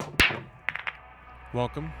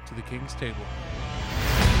Welcome to the King's Table.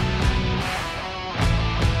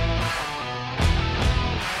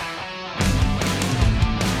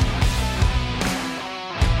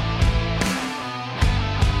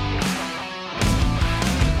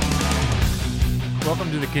 Welcome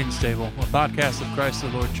to the King's Table, a podcast of Christ the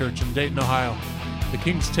Lord Church in Dayton, Ohio. The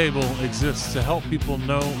King's Table exists to help people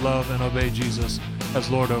know, love, and obey Jesus as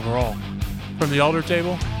Lord over all. From the altar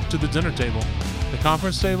table to the dinner table, the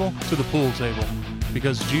conference table to the pool table,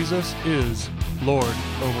 because Jesus is Lord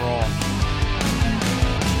over all.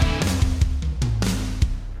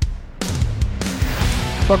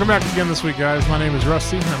 Welcome back again this week, guys. My name is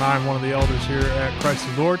Rusty, and I'm one of the elders here at Christ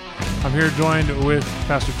the Lord. I'm here joined with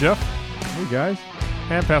Pastor Jeff. Hey, guys.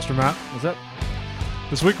 And Pastor Matt. What's up?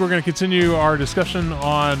 This week we're going to continue our discussion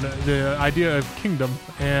on the idea of kingdom.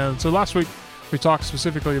 And so last week we talked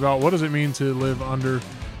specifically about what does it mean to live under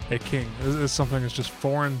a king. It's something that's just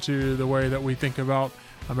foreign to the way that we think about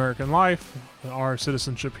American life, our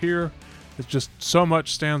citizenship here. It's just so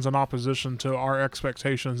much stands in opposition to our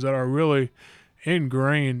expectations that are really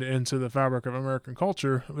ingrained into the fabric of American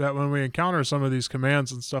culture that when we encounter some of these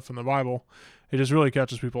commands and stuff in the Bible, it just really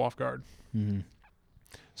catches people off guard. Mm-hmm.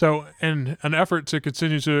 So in an effort to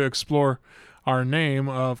continue to explore our name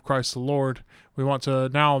of Christ the Lord, we want to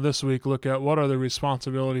now this week look at what are the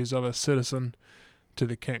responsibilities of a citizen to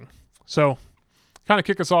the king. So kind of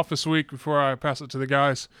kick us off this week before I pass it to the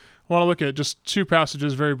guys, I want to look at just two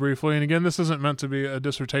passages very briefly. And again, this isn't meant to be a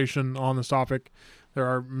dissertation on this topic. There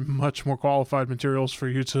are much more qualified materials for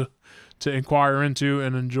you to inquire into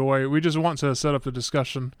and enjoy. We just want to set up a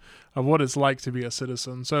discussion of what it's like to be a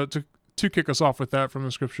citizen. So to kick us off with that from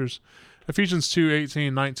the scriptures, Ephesians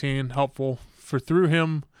 2:18-19, helpful. For through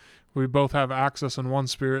him we both have access in one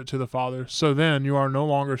spirit to the Father. So then you are no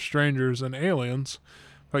longer strangers and aliens,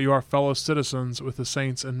 but you are fellow citizens with the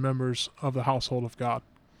saints and members of the household of God.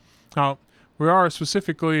 Now, we are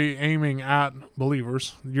specifically aiming at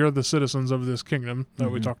believers. You're the citizens of this kingdom that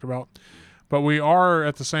we talked about. But we are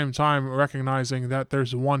at the same time recognizing that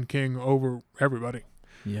there's one king over everybody.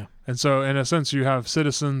 Yeah. And so in a sense, you have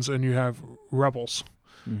citizens and you have rebels.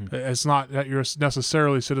 Mm-hmm. It's not that you're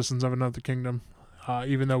necessarily citizens of another kingdom,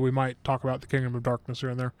 even though we might talk about the kingdom of darkness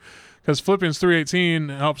here and there. Because Philippians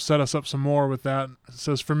 3:18 helps set us up some more with that. It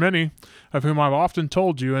says, for many of whom I've often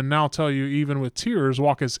told you and now tell you even with tears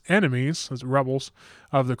walk as enemies, as rebels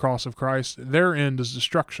of the cross of Christ. Their end is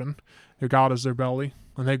destruction. Their God is their belly,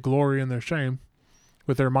 and they glory in their shame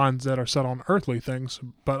with their minds that are set on earthly things.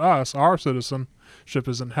 But us, our citizenship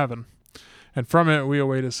is in heaven. And from it we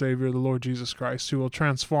await a Savior, the Lord Jesus Christ, who will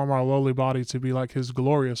transform our lowly body to be like his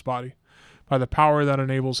glorious body by the power that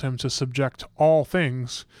enables him to subject all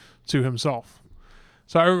things to himself.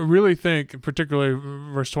 So I really think, particularly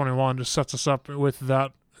verse 21, just sets us up with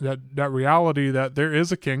that reality that there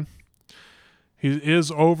is a king. He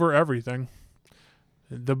is over everything.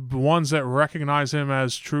 The ones that recognize him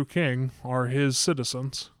as true king are his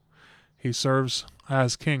citizens. He serves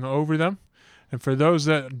as king over them. And for those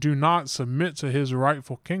that do not submit to his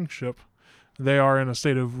rightful kingship, they are in a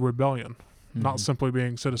state of rebellion, not simply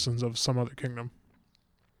being citizens of some other kingdom.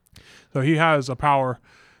 So he has a power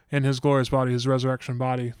in his glorious body, his resurrection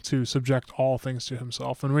body, to subject all things to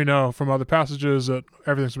himself. And we know from other passages that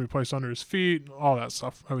everything's going to be placed under his feet, all that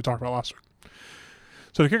stuff that we talked about last week.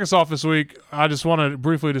 So to kick us off this week, I just want to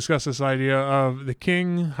briefly discuss this idea of the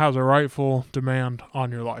king has a rightful demand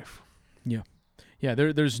on your life. Yeah. Yeah,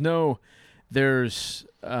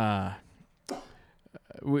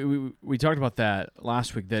 we talked about that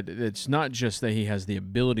last week, that it's not just that he has the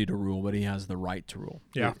ability to rule, but he has the right to rule.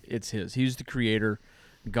 Yeah. It's his. He's the creator,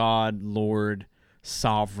 God, Lord,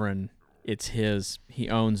 sovereign. It's his. He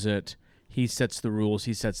owns it. He sets the rules.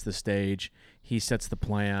 He sets the stage. He sets the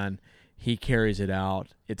plan. He carries it out.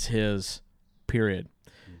 It's his, period.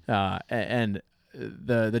 And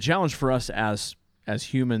the challenge for us as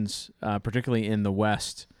humans, particularly in the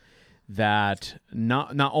West, that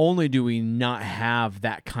not only do we not have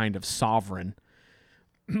that kind of sovereign,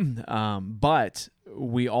 but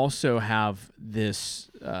we also have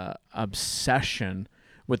this obsession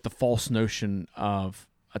with the false notion of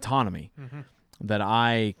autonomy, that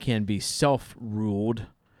I can be self-ruled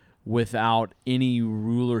without any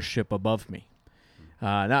rulership above me.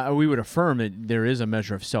 Now, we would affirm that there is a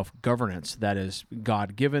measure of self-governance that is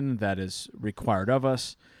God-given, that is required of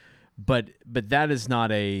us, but that is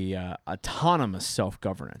not a autonomous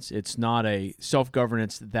self-governance. It's not a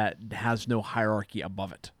self-governance that has no hierarchy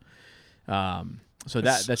above it. So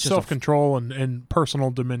that's just self-control and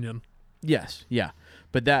personal dominion. Yes, yeah,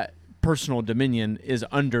 but that personal dominion is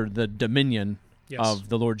under the dominion of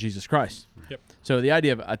the Lord Jesus Christ. Yep. So the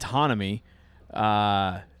idea of autonomy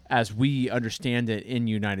as we understand it in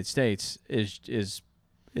United States, is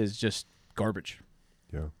just garbage.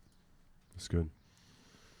 Yeah, that's good.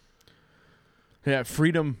 Yeah,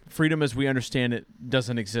 freedom as we understand it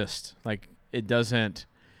doesn't exist. Like, it doesn't.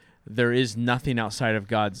 There is nothing outside of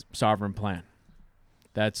God's sovereign plan.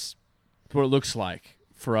 That's what it looks like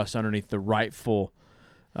for us underneath the rightful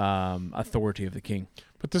authority of the King.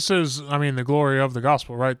 But this is, I mean, the glory of the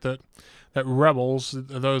gospel, right? That rebels,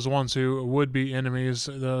 those ones who would be enemies,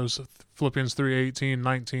 those Philippians 3:18,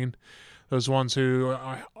 19, those ones who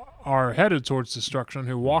are headed towards destruction,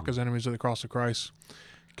 who walk as enemies of the cross of Christ,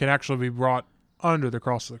 can actually be brought under the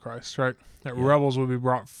cross of the Christ, right? That rebels will be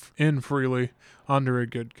brought in freely under a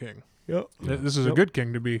good king. Yep. This is a good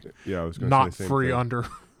king to be Yeah, I was going to not say the same free thing. under.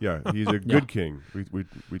 Yeah, he's a good king.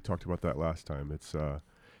 We talked about that last time.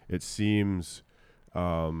 It seems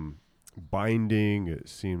binding. It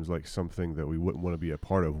seems like something that we wouldn't want to be a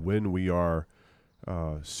part of when we are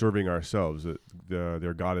serving ourselves.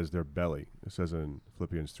 Their God is their belly. It says in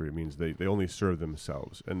Philippians 3. It means they only serve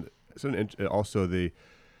themselves, and also they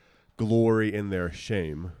glory in their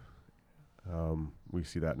shame. We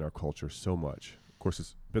see that in our culture so much. Of course,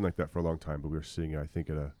 it's been like that for a long time, but we're seeing it, I think,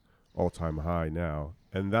 at a all-time high now.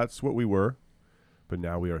 And that's what we were, but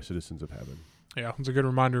now we are citizens of heaven. Yeah, it's a good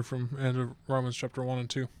reminder from end of Romans chapter 1 and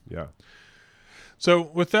 2. Yeah. So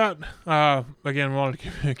with that, again, we wanted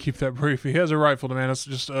to keep that brief. He has a rightful demand. It's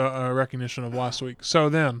just a recognition of last week. So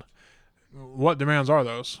then, what demands are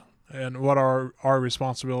those? And what are our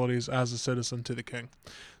responsibilities as a citizen to the king?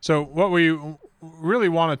 So what we really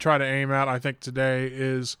want to try to aim at, I think, today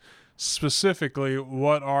is specifically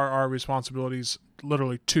what are our responsibilities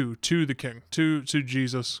literally to the king, to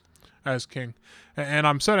Jesus as king. And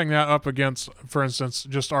I'm setting that up against, for instance,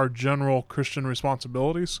 just our general Christian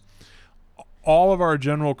responsibilities. All of our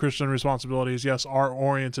general Christian responsibilities, yes, are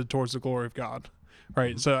oriented towards the glory of God,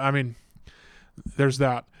 right? So, I mean, there's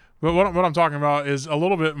that. But what I'm talking about is a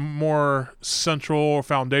little bit more central,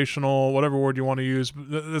 foundational, whatever word you want to use.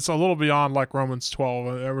 It's a little beyond like Romans 12.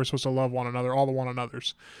 We're supposed to love one another, all the one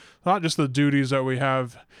another's. Not just the duties that we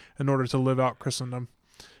have in order to live out Christendom,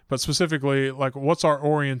 but specifically, like, what's our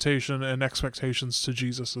orientation and expectations to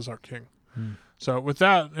Jesus as our King. So with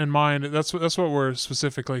that in mind, that's what we're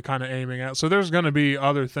specifically kind of aiming at. So there's going to be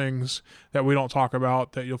other things that we don't talk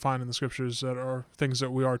about that you'll find in the scriptures that are things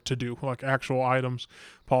that we are to do, like actual items.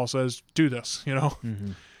 Paul says, do this,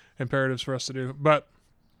 imperatives for us to do. But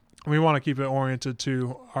we want to keep it oriented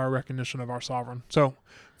to our recognition of our sovereign. So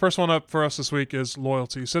first one up for us this week is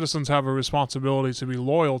loyalty. Citizens have a responsibility to be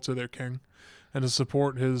loyal to their king and to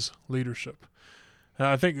support his leadership.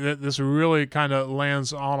 I think that this really kind of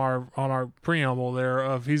lands on our preamble there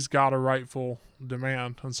of he's got a rightful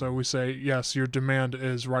demand. And so we say, yes, your demand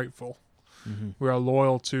is rightful. Mm-hmm. We are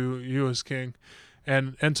loyal to you as king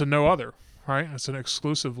and to no other, right? It's an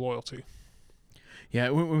exclusive loyalty. Yeah,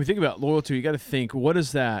 when we think about loyalty, you got to think, what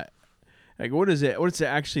is that? Like, what does it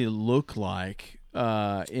actually look like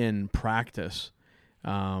in practice?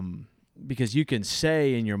 Because you can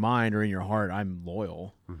say in your mind or in your heart, I'm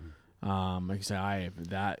loyal. Mm-hmm. Like you say,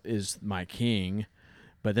 that is my king.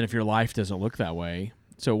 But then if your life doesn't look that way,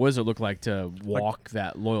 so what does it look like to walk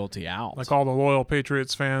that loyalty out? Like all the loyal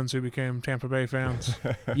Patriots fans who became Tampa Bay fans.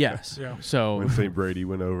 Yes. Yeah. So when St. Brady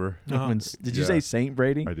went over. Did you say St.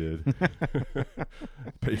 Brady? I did.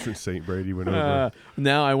 Patron St. Brady went over.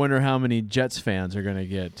 Now I wonder how many Jets fans are going to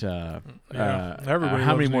get. Everybody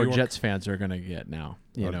how many more New York. Jets fans are going to get now?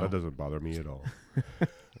 That doesn't bother me at all.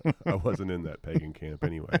 I wasn't in that pagan camp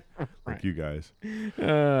anyway, like you guys.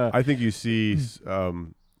 I think you see.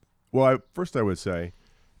 First I would say,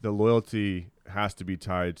 the loyalty has to be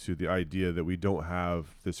tied to the idea that we don't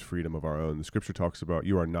have this freedom of our own. The scripture talks about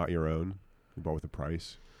you are not your own, you bought with a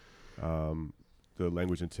price. The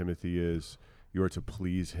language in Timothy is you are to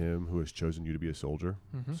please him who has chosen you to be a soldier,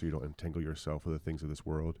 so you don't entangle yourself with the things of this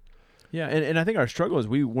world. Yeah, and I think our struggle is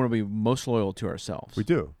we want to be most loyal to ourselves. We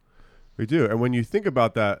do. And when you think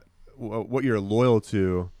about that, what you're loyal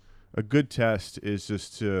to, a good test is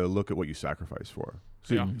just to look at what you sacrifice for.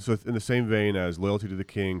 So in the same vein as loyalty to the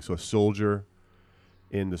king, so a soldier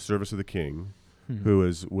in the service of the king who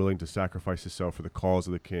is willing to sacrifice himself for the cause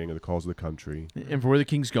of the king or the cause of the country. And for where the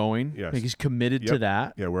king's going, yes. Like he's committed to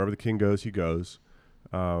that. Yeah, wherever the king goes, he goes.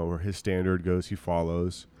 Where his standard goes, he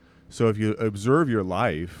follows. So if you observe your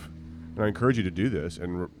life, and I encourage you to do this,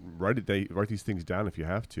 and write these things down if you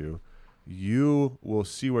have to, you will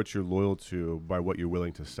see what you're loyal to by what you're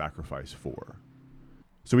willing to sacrifice for.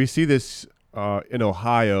 So we see this in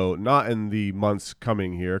Ohio, not in the months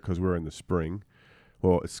coming here because we're in the spring.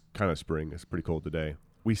 Well, it's kind of spring. It's pretty cold today.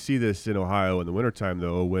 we see this in Ohio in the wintertime,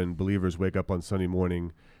 though, when believers wake up on Sunday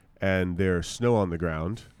morning and there's snow on the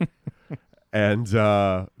ground. And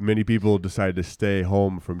many people decide to stay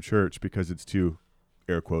home from church because it's too,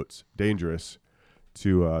 air quotes, dangerous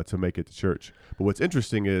to make it to church. But what's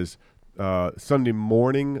interesting is Sunday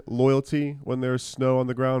morning loyalty when there's snow on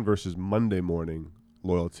the ground versus Monday morning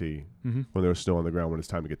loyalty when there's snow on the ground when it's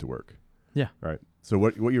time to get to work. Yeah. Right. So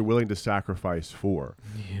what you're willing to sacrifice for.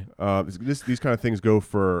 These kind of things go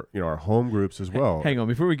for our home groups as well. Hang on,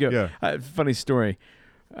 before we go. Yeah. Funny story.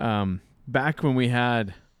 Back when we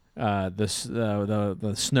had the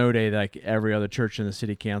snow day that like every other church in the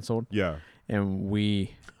city canceled. Yeah. And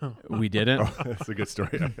we didn't. Oh, that's a good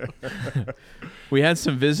story. We had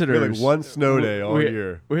some visitors. We had like one snow day all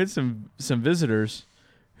year. We had some visitors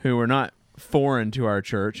who were not foreign to our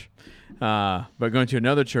church, but going to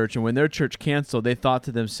another church. And when their church canceled, they thought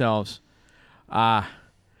to themselves,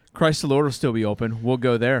 Christ the Lord will still be open. We'll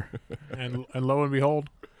go there. And lo and behold,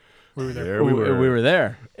 we were there. There we were. We were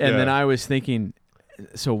there. And Yeah. then I was thinking,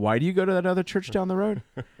 so why do you go to that other church down the road?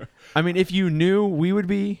 I mean, if you knew we would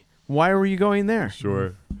be, why were you going there?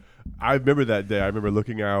 Sure. I remember that day. I remember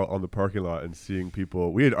looking out on the parking lot and seeing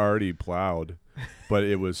people. We had already plowed, but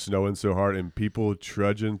it was snowing so hard and people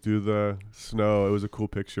trudging through the snow. It was a cool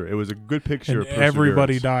picture. It was a good picture And of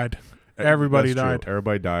everybody perseverance. died. Everybody That's true. died.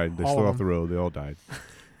 Everybody died. They All slid of off the road. They all died.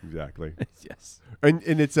 Exactly. Yes. And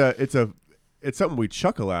it's something we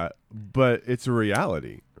chuckle at, but it's a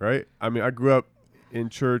reality, right? I mean, I grew up in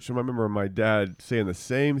church, and I remember my dad saying the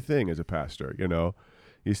same thing as a pastor.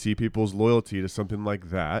 You see people's loyalty to something like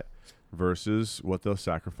that versus what they'll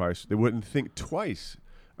sacrifice. They wouldn't think twice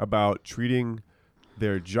about treating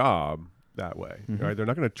their job that way, right? They're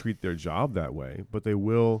not going to treat their job that way, but they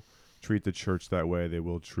will treat the church that way. They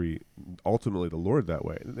will treat ultimately the Lord that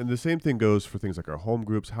way. And the same thing goes for things like our home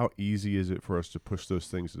groups. How easy is it for us to push those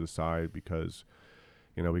things to the side because,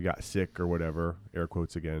 we got sick or whatever, air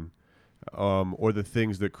quotes again, or the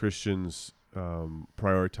things that Christians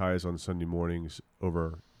prioritize on Sunday mornings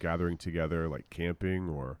over gathering together, like camping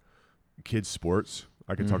or kids' sports.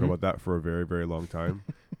 I could talk about that for a very, very long time.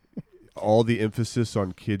 All the emphasis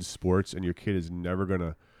on kids' sports, and your kid is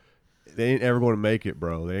they ain't ever going to make it,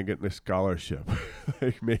 bro. They ain't getting a scholarship.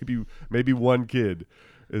 Like maybe one kid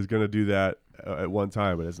is going to do that at one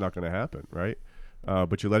time, but it's not going to happen, right?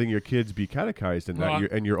 But you're letting your kids be catechized in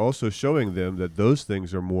that, and you're also showing them that those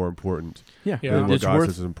things are more important. Yeah. Than what It's God worth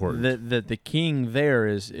says is important. that the king there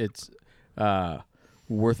it's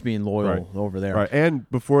worth being loyal over there. Right. And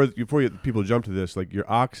before people jump to this, like your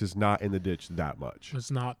ox is not in the ditch that much.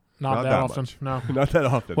 It's not Not that that often. much. No. Not that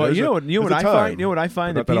often. Well, There's you know what I find. time, You know what I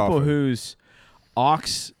find? but The not that people often. whose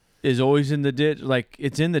ox is always in the ditch, like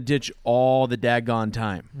it's in the ditch all the daggone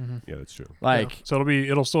time. Yeah, that's true. Like Yeah. So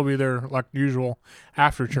it'll still be there like usual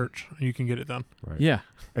after church. You can get it done. Right. yeah,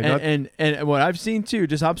 And and what I've seen too,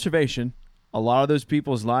 just observation, a lot of those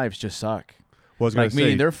people's lives just suck. Well, I was gonna Like say,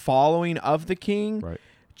 meaning their following of the king Right.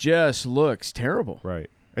 just looks terrible. Right.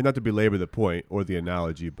 And not to belabor the point or the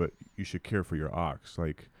analogy, but you should care for your ox.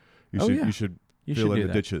 Like you Oh, should yeah. you should You fill should in do the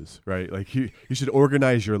that. ditches, right? Like you should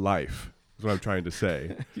organize your life. Is what I'm trying to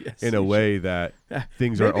say. Yes, In a you way that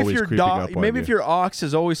things Maybe aren't always creeping up on maybe you. if your ox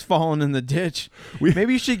is always falling in the ditch, We-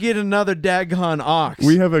 maybe you should get another daggone ox.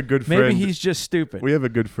 We have a good friend. maybe he's just stupid. We have a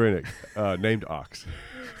good friend named Ox.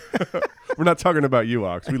 We're not talking about you,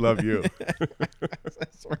 Ox. We love you.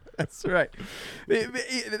 That's right.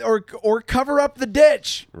 Or cover up the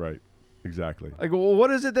ditch. Right. Exactly. Like, well,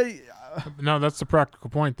 what is it that? No, that's the practical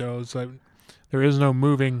point, though. Is that there is no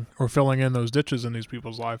moving or filling in those ditches in these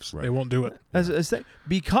people's lives. Right. They won't do it.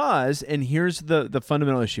 Because, and here's the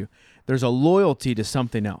fundamental issue: there's a loyalty to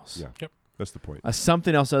something else. Yeah. Yep. That's the point. A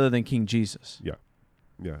something else other than King Jesus. Yeah.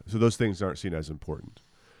 So those things aren't seen as important.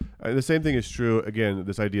 And the same thing is true, again,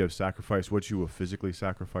 this idea of sacrifice, what you will physically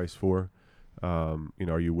sacrifice for.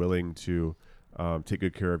 Are you willing to take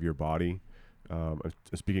good care of your body?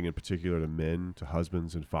 Speaking in particular to men, to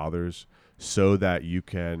husbands and fathers, so that you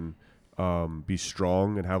can be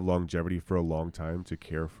strong and have longevity for a long time to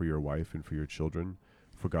care for your wife and for your children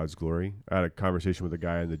for God's glory. I had a conversation with a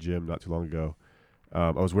guy in the gym not too long ago.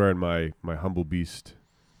 I was wearing my Humble Beast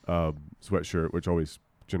sweatshirt, which always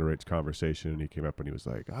generates conversation, and he came up and he was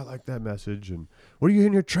like, I like that message, and what are you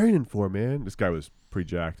in here training for, man? This guy was pretty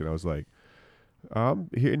jacked, and I was like, I'm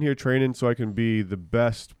in here training so I can be the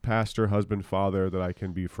best pastor, husband, father that I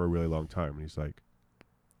can be for a really long time. And he's like,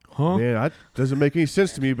 Huh? man, that doesn't make any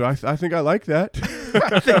sense to me, but I think I like that.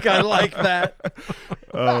 I think I like that.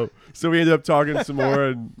 So we ended up talking some more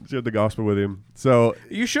and shared the gospel with him. So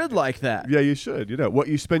You should like that. yeah, you should. You know what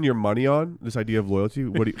you spend your money on. This idea of loyalty.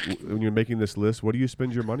 What do you, when you're making this list, what do you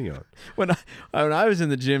spend your money on? When I was in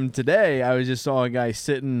the gym today, I just saw a guy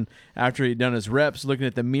sitting after he'd done his reps, looking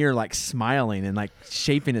at the mirror, like smiling and like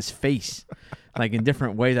shaping his face, like in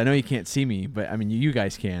different ways. I know you can't see me, but I mean you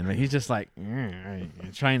guys can. But he's just like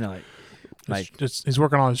trying to He's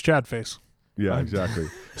working on his Chad face. Yeah, exactly.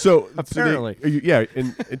 So Apparently.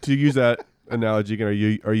 and to use that analogy again,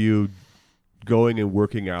 are you going and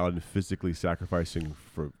working out and physically sacrificing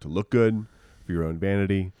to look good for your own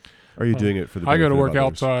vanity? Or are you doing it for the? I go to benefit work of out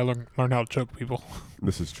others? so I learn how to choke people.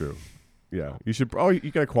 This is true. Yeah, you should. Oh,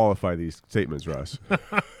 you gotta qualify these statements, Russ.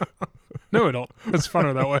 No, I don't. It's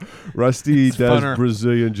funner that way. Rusty It's does funner.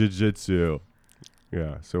 Brazilian jiu-jitsu.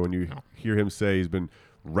 Yeah. So when you hear him say he's been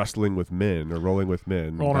wrestling with men or rolling with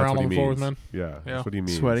men, Rolling that's around what on he the floor with means. men. Yeah, Yeah. that's what he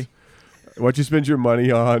means. Sweaty. What you spend your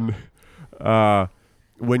money on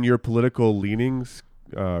when your political leanings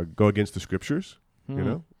go against the scriptures. You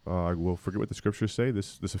know, I will forget what the scriptures say.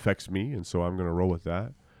 This affects me, and so I'm going to roll with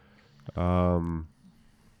that.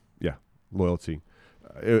 Yeah, loyalty.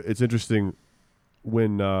 It's interesting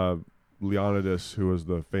when Leonidas, who was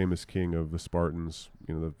the famous king of the Spartans,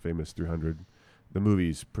 you know, the famous 300. The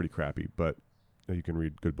movie's pretty crappy, but you can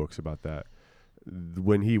read good books about that.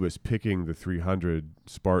 When he was picking the 300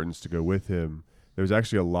 Spartans to go with him, there was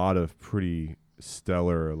actually a lot of pretty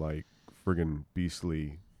stellar, like friggin'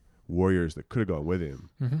 beastly warriors that could have gone with him.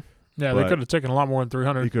 Mm-hmm. Yeah, But they could have taken a lot more than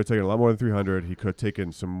 300. He could have taken a lot more than 300. He could have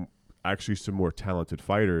taken some more talented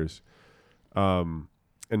fighters.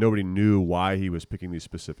 And nobody knew why he was picking these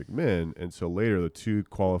specific men. And so later, the two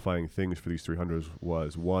qualifying things for these 300s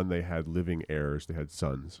was, one, they had living heirs. They had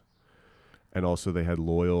sons. And also they had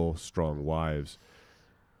loyal, strong wives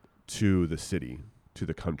to the city, to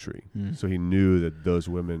the country. So he knew that those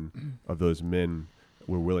women of those men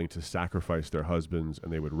were willing to sacrifice their husbands,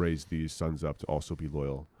 and they would raise these sons up to also be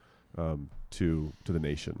loyal to the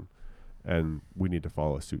nation. And we need to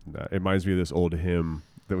follow suit in that. It reminds me of this old hymn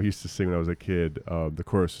that we used to sing when I was a kid. The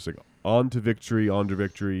chorus was like, on to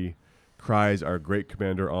victory, cries our great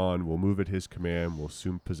commander on. We'll move at his command. We'll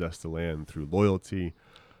soon possess the land through loyalty,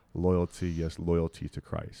 yes, loyalty to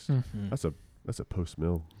Christ. That's a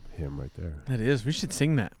post-mill hymn right there. That is. We should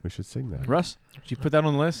sing that. We should sing that. Russ, did you put that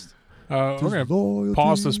on the list? We're going to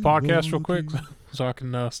pause this podcast real quick so I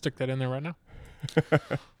can stick that in there right now.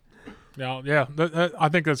 Yeah. I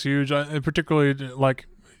think that's huge. Particularly like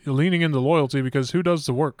leaning into loyalty, because who does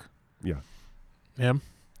the work? Yeah. Him.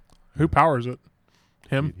 Who powers it?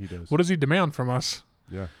 Him. He does. What does he demand from us?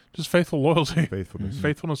 Yeah. Just faithful loyalty. Faithfulness.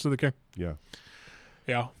 Faithfulness to the king. Yeah.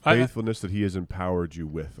 Yeah. Faithfulness that he has empowered you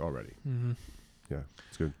with already. Mm-hmm. Yeah.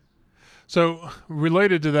 It's good. So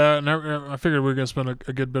related to that, and I figured we were going to spend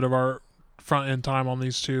a good bit of our front end time on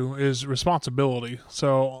these two, is responsibility.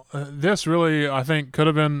 So this really, I think, could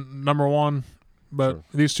have been number one, but Sure.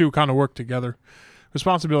 these two kind of work together.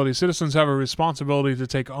 Responsibility. Citizens have a responsibility to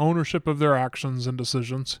take ownership of their actions and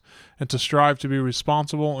decisions, and to strive to be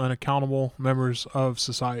responsible and accountable members of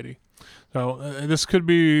society. So this could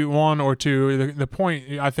be one or two. The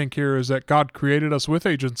point, I think, here is that God created us with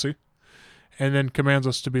agency and then commands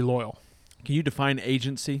us to be loyal. Can you define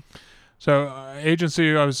agency? So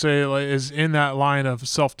agency, I would say, is in that line of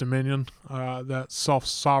self-dominion, that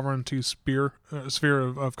self-sovereignty sphere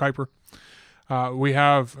of Kuiper. We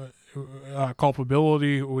have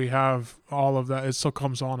culpability. We have all of that. It still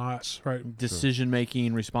comes on us, right?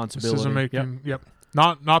 Decision-making, responsibility. Decision-making, yep.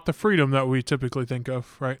 Not the freedom that we typically think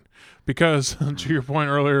of, right? Because, to your point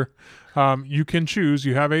earlier, you can choose,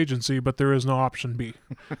 you have agency, but there is no option B.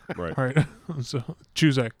 Right. Right? So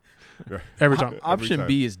choose A. Right. Every time. Option time.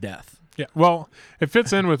 B is death. Yeah, well, it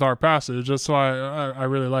fits in with our passage. That's why I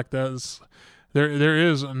really like that. There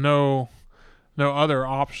is no other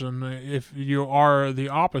option. If you are the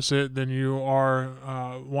opposite, then you are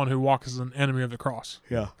one who walks as an enemy of the cross.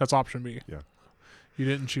 Yeah. That's option B. Yeah. You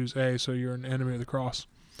didn't choose A, so you're an enemy of the cross.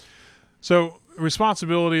 So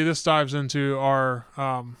responsibility, this dives into our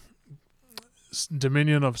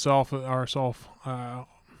dominion of self, our self,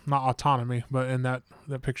 not autonomy, but in that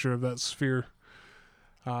picture of that sphere.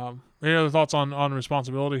 Any other thoughts on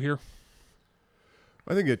responsibility here?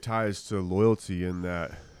 I think it ties to loyalty in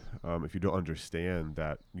that if you don't understand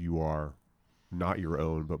that you are not your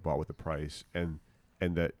own but bought with a price, and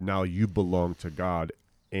that now you belong to God,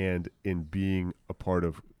 and in being a part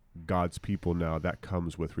of God's people now, that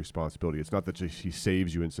comes with responsibility. It's not that just he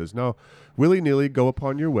saves you and says, no, willy-nilly, go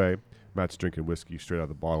upon your way. Matt's drinking whiskey straight out of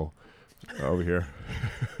the bottle over here.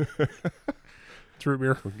 It's root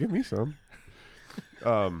beer. Well, give me some.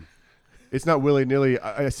 it's not willy nilly.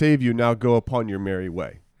 I save you, now go upon your merry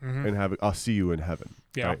way, and I'll see you in heaven.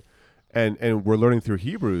 Yeah. Right? And we're learning through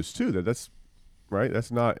Hebrews too that's right.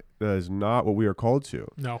 That is not what we are called to.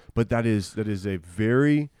 No. But that is a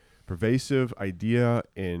very pervasive idea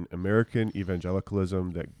in American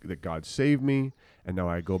evangelicalism that God saved me, and now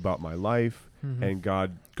I go about my life, and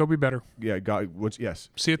God Go be better. Yeah, God. Yes.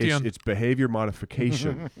 See you at the end. It's behavior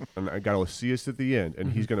modification, and God will see us at the end,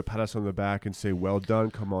 and He's going to pat us on the back and say, "Well done,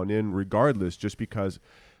 come on in." Regardless, just because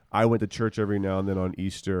I went to church every now and then on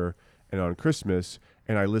Easter and on Christmas,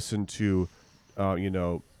 and I listened to,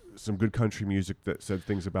 some good country music that said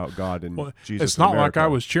things about God and Jesus. It's not in America. like I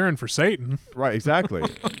was cheering for Satan. Right. Exactly.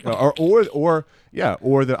 or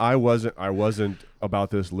that I wasn't about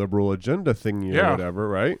this liberal agenda thingy or whatever.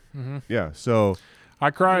 Right. Yeah. So. I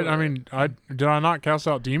cried. I mean, did I not cast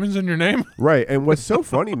out demons in your name? Right. And what's so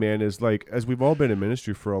funny, man, is like, as we've all been in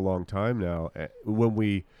ministry for a long time now, when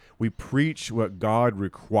we preach what God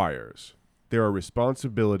requires, there are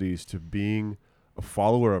responsibilities to being a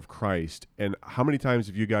follower of Christ. And how many times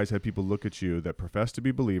have you guys had people look at you that profess to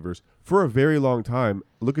be believers for a very long time,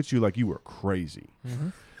 look at you like you were crazy?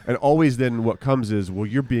 And always then what comes is, well,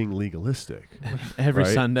 you're being legalistic. Every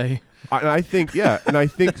right? Sunday. I think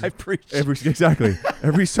I preach every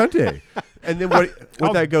Sunday. And then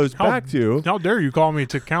what that goes back to. How dare you call me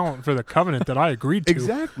to account for the covenant that I agreed to?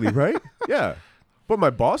 Exactly, right? Yeah. But my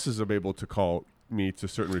bosses are able to call me to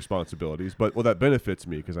certain responsibilities, but that benefits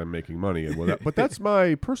me because I'm making money, and but that's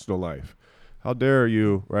my personal life. How dare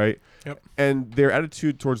you, right? Yep. And their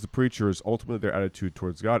attitude towards the preacher is ultimately their attitude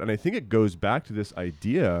towards God. And I think it goes back to this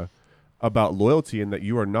idea about loyalty, and that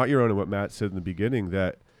you are not your own, and what Matt said in the beginning,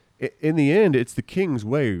 that in the end, it's the king's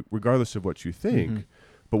way, regardless of what you think.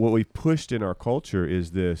 But what we've pushed in our culture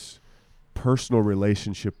is this personal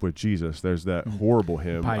relationship with Jesus. There's that horrible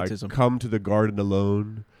hymn, Pietism. I come to the garden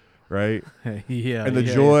alone, right? Yeah. And the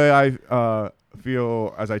joy I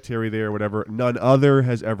feel as I tarry there, whatever, none other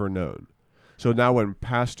has ever known. So now when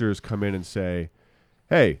pastors come in and say,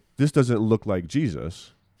 hey, this doesn't look like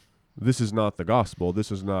Jesus, this is not the gospel,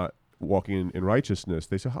 this is not walking in righteousness,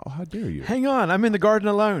 they say, how dare you? Hang on, I'm in the garden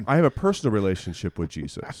alone. I have a personal relationship with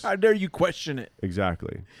Jesus. How dare you question it?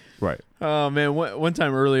 Exactly. Right. Oh, man. One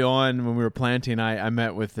time early on when we were planting, I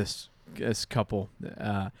met with this couple,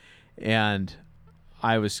 and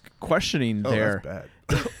I was questioning their...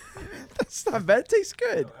 That's bad. That's not bad. It tastes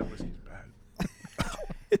good. That was bad.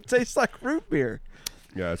 It tastes like root beer.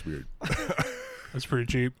 Yeah, that's weird. That's pretty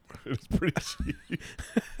cheap. It's pretty cheap.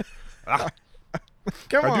 Come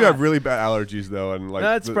on. I do have really bad allergies, though, and like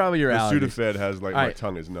That's probably your the allergies. Sudafed has like All my right.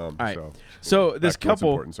 tongue is numb. All right. So this back to what's couple,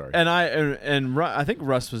 important, sorry. and I think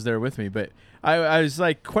Russ was there with me, but I was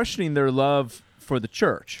like questioning their love for the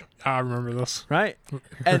church, I remember this. right?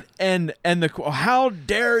 and how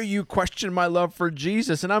dare you question my love for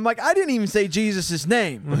Jesus? And I'm like, I didn't even say Jesus'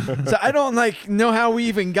 name, so I don't know how we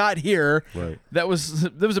even got here. Right. That was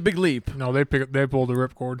a big leap. No, they pulled the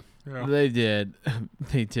ripcord. Yeah. They did.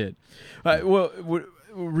 They did.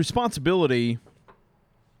 Responsibility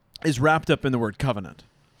is wrapped up in the word covenant,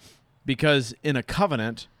 because in a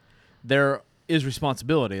covenant there is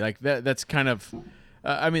responsibility. Like that's kind of,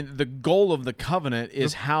 the goal of the covenant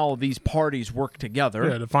is how these parties work together.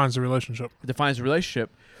 Yeah, it defines the relationship. It defines the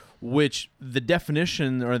relationship, which the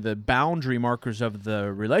definition or the boundary markers of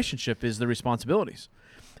the relationship is the responsibilities.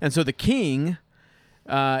 And so the king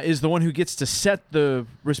is the one who gets to set the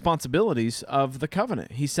responsibilities of the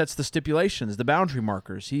covenant. He sets the stipulations, the boundary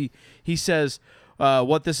markers. He says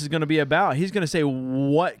what this is going to be about. He's going to say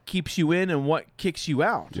what keeps you in and what kicks you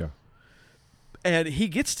out. Yeah. And he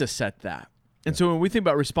gets to set that. And so when we think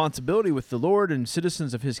about responsibility with the Lord and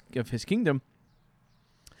citizens of his kingdom,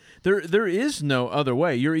 there is no other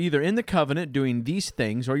way. You're either in the covenant doing these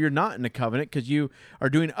things, or you're not in the covenant because you are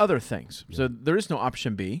doing other things. Yeah. So there is no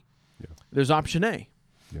option B. Yeah. There's option A.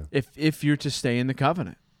 Yeah. If you're to stay in the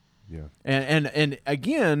covenant. Yeah. And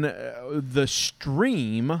again, the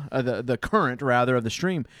stream, the current rather of the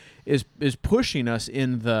stream, is pushing us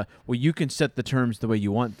in the, well, you can set the terms the way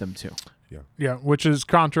you want them to. Yeah. Yeah, which is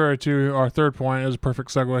contrary to our third point, is a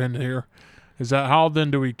perfect segue into here. Is that how then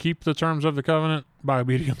do we keep the terms of the covenant? By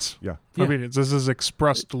obedience. Yeah. Obedience. This is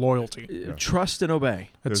expressed loyalty. Yeah. Trust and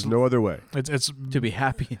obey. There's no other way. It's to be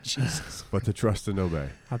happy in Jesus. But to trust and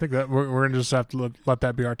obey. I think that we're going to just have to let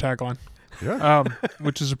that be our tagline. Yeah.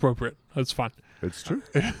 Which is appropriate. That's fine. It's true.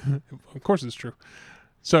 Of course it's true.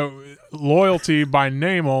 So loyalty by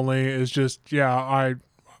name only is just,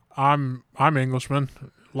 I'm Englishman.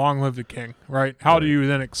 Long live the king, right? How do you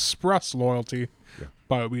then express loyalty? Yeah.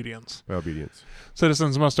 by obedience. By obedience.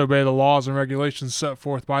 Citizens must obey the laws and regulations set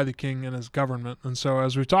forth by the king and his government. And so,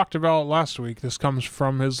 as we talked about last week, this comes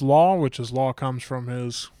from his law, which his law comes from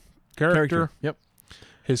his character. Yep.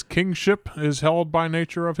 His kingship is held by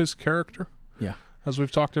nature of his character. Yeah. As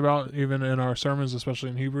we've talked about even in our sermons, especially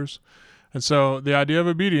in Hebrews. And so the idea of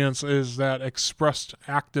obedience is that expressed,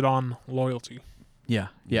 acted on loyalty. Yeah.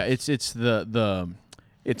 Yeah. It's the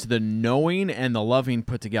knowing and the loving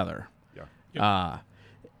put together. Yeah.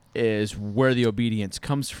 Is where the obedience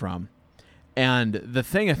comes from. And the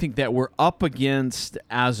thing I think that we're up against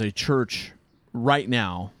as a church right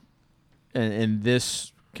now, in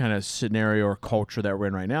this kind of scenario or culture that we're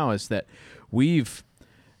in right now, is that we've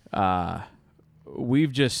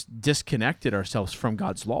just disconnected ourselves from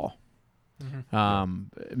God's law,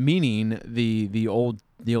 meaning the Old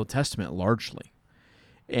Testament largely,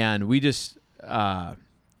 and we just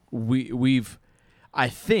we've. I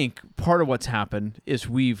think part of what's happened is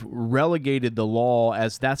we've relegated the law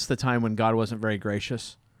as that's the time when God wasn't very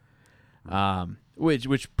gracious,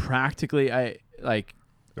 which practically I like.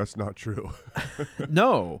 That's not true.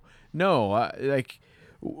 No. Like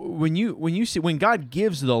when God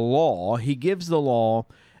gives the law, He gives the law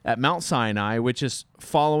at Mount Sinai, which is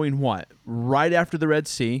following what? Right after the Red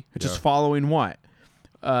Sea, which is following what?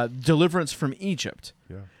 Deliverance from Egypt.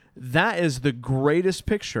 Yeah. That is the greatest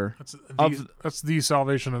picture. That's the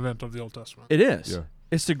salvation event of the Old Testament. It is. Yeah.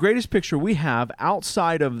 It's the greatest picture we have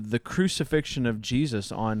outside of the crucifixion of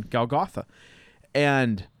Jesus on Golgotha.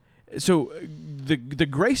 And so the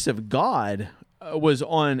grace of God was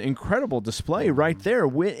on incredible display right there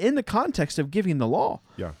in the context of giving the law.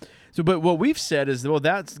 Yeah. So, but what we've said is, well,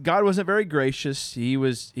 that's God wasn't very gracious. He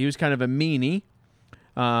was kind of a meanie.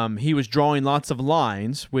 He was drawing lots of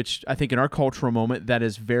lines, which I think in our cultural moment that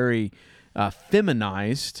is very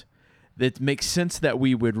feminized. It makes sense that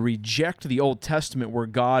we would reject the Old Testament where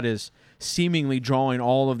God is seemingly drawing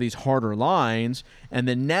all of these harder lines, and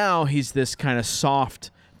then now he's this kind of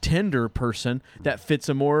soft, tender person that fits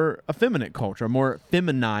a more effeminate culture, a more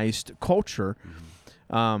feminized culture.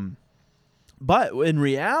 But in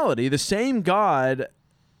reality, the same God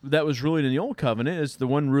that was ruling in the Old Covenant is the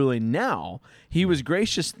one ruling now. He was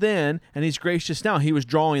gracious then, and he's gracious now. He was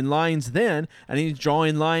drawing lines then, and he's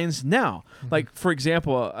drawing lines now. Like, for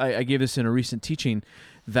example, I gave this in a recent teaching,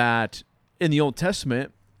 that in the Old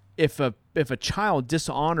Testament, if a child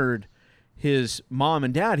dishonored his mom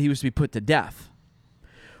and dad, he was to be put to death.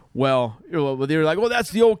 Well, they were like, well, that's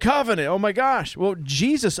the Old Covenant. Oh, my gosh. Well,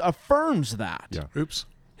 Jesus affirms that. Yeah. Oops.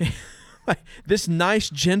 This nice,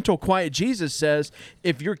 gentle, quiet Jesus says,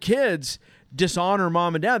 if your kids dishonor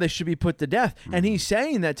mom and dad, they should be put to death. And he's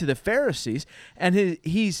saying that to the Pharisees. And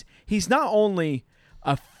he's not only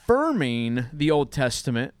affirming the Old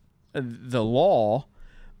Testament, the law,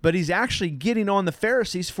 but he's actually getting on the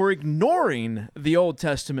Pharisees for ignoring the Old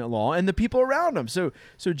Testament law and the people around him. So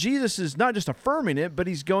Jesus is not just affirming it, but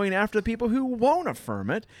he's going after the people who won't affirm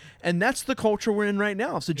it. And that's the culture we're in right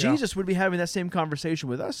now. So Jesus would be having that same conversation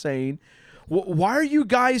with us, saying, why are you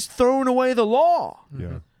guys throwing away the law?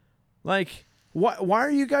 Yeah. Like, why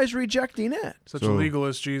are you guys rejecting it? Such a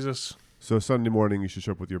legalist, Jesus. So Sunday morning, you should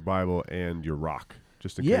show up with your Bible and your rock,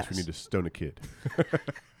 just in case we need to stone a kid.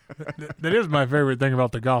 That is my favorite thing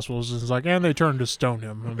about the Gospels. Is like, and they turned to stone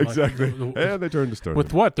him. I'm Exactly. Like, and they turned to stone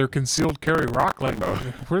with him. what? Their concealed carry rock? Like, where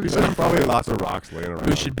are these There's coming probably from? lots of rocks laying around.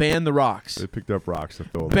 We should ban the rocks. They picked up rocks to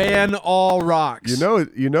throw them. Ban all rocks.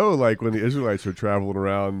 You know, like when the Israelites were traveling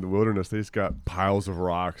around the wilderness, they just got piles of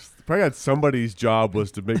rocks. Probably had somebody's job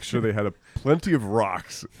was to make sure they had plenty of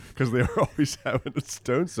rocks because they were always having to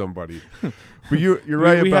stone somebody. But you're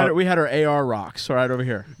right about we had our AR rocks right over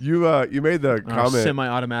here. you made the comment.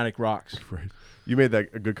 Semi-automatic rocks. Right. You made a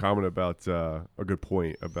good comment about a good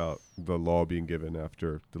point about the law being given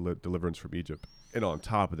after deliverance from Egypt. And on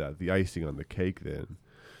top of that, the icing on the cake then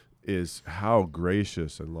is how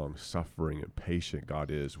gracious and long-suffering and patient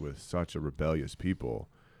God is with such a rebellious people.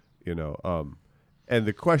 You know, and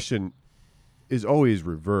the question is always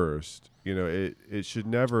reversed. You know, it should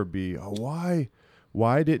never be, why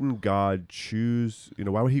didn't God choose, you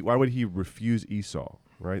know, why would he refuse Esau?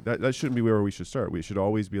 Right? That shouldn't be where we should start. We should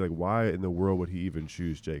always be like, why in the world would he even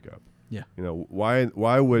choose Jacob? Yeah. You know, why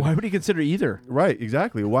would he consider either? Right,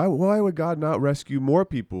 exactly. Why would God not rescue more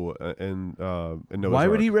people in Noah's Why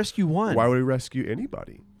would Ark? he rescue one? Why would he rescue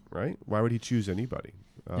anybody? Right? Why would he choose anybody?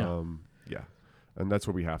 Yeah. And that's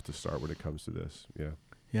where we have to start when it comes to this. Yeah.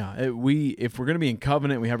 Yeah. If we're going to be in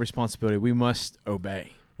covenant, we have responsibility. We must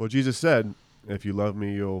obey. Well, Jesus said, if you love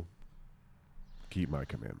me, you'll keep my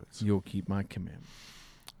commandments. You'll keep my commandments.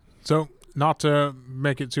 So not to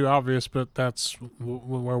make it too obvious, but that's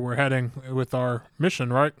where we're heading with our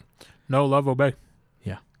mission, right? Know, love, obey.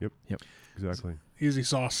 Exactly. Easy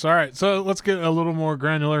sauce. All right, so let's get a little more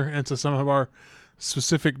granular into some of our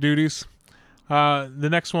specific duties. The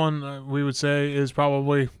next one we would say is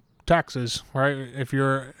probably taxes, right? If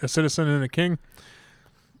you're a citizen and a king,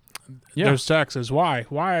 there's taxes. Why?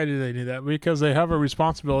 Why do they do that? Because they have a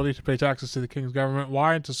responsibility to pay taxes to the king's government.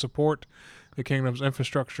 Why? To support the kingdom's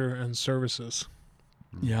infrastructure and services.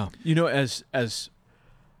 Yeah. You know, as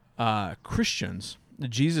Christians,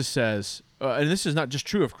 Jesus says, and this is not just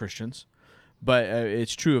true of Christians, but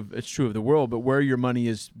it's true of the world. But where your money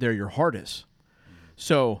is, there your heart is.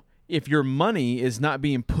 So if your money is not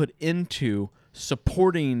being put into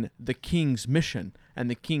supporting the king's mission and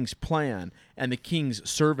the king's plan and the king's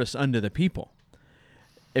service unto the people,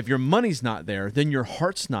 if your money's not there, then your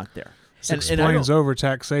heart's not there. This explains over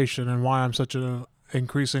taxation and why I'm such an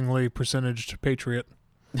increasingly percentaged patriot.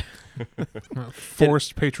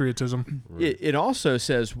 Forced patriotism. It also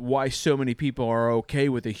says why so many people are okay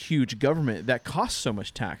with a huge government that costs so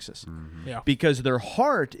much taxes. Mm-hmm. Yeah. Because their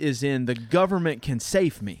heart is in the government can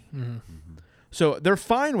save me. Mm-hmm. So they're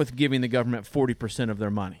fine with giving the government 40% of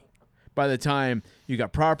their money. By the time you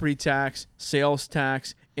got property tax, sales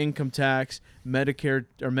tax, income tax, Medicare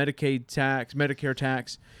or Medicaid tax, Medicare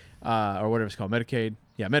tax, or whatever it's called, Medicaid.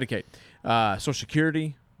 Yeah, Medicaid. Social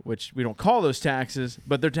Security, which we don't call those taxes,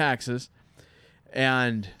 but they're taxes.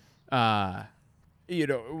 And, by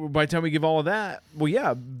the time we give all of that, well,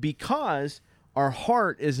 yeah, because our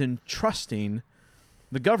heart is in trusting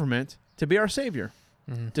the government to be our savior,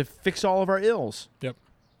 to fix all of our ills. Yep.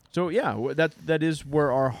 So, yeah, that is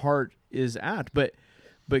where our heart is at. But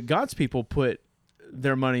God's people put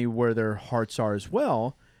their money where their hearts are as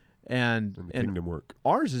well. And kingdom work.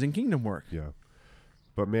 Ours is in kingdom work. Yeah.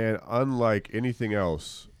 But, man, unlike anything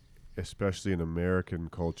else, especially in American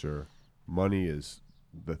culture, money is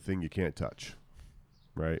the thing you can't touch,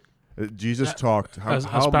 right? Jesus talked as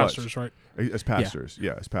how pastors, much, right? As pastors,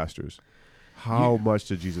 as pastors. How much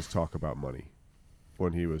did Jesus talk about money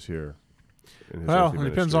when he was here? In his Well, earthly it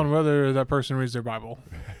depends ministry? on whether that person reads their Bible.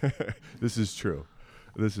 This is true.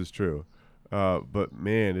 But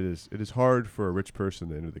man, it is hard for a rich person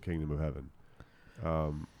to enter the kingdom of heaven.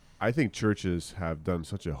 I think churches have done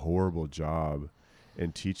such a horrible job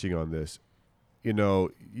in teaching on this. You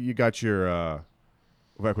know, you got your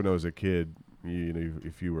back when I was a kid. You know,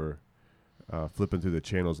 if you were flipping through the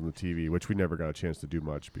channels on the TV, which we never got a chance to do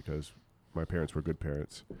much because my parents were good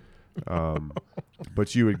parents.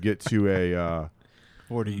 But you would get to a.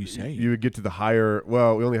 What do you say? You would get to the higher.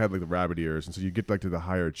 Well, we only had like the rabbit ears, and so you get like to the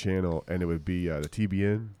higher channel, and it would be the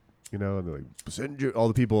TBN. You know, and they're like send you all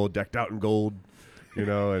the people decked out in gold. You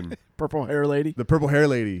know, and Purple hair lady. the purple hair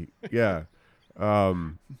lady. Yeah.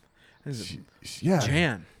 Jan.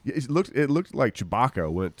 Yeah, it looked like Chewbacca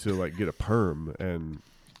went to like get a perm and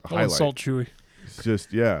a highlight. Salt Chewy. It's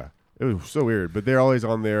just it was so weird. But they're always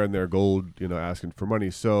on there and they're gold, asking for money.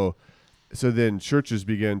 So then churches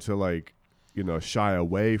begin to like, shy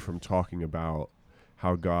away from talking about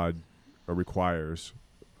how God requires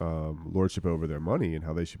lordship over their money and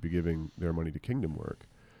how they should be giving their money to kingdom work.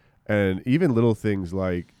 And even little things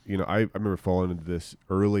like, I remember falling into this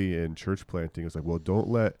early in church planting. It's like, well, don't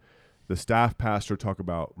let the staff pastor talk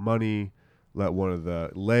about money. Let one of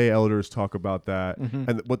the lay elders talk about that. Mm-hmm.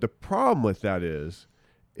 And what the problem with that is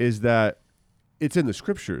that it's in the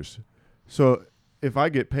scriptures. So if I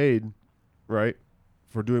get paid, right,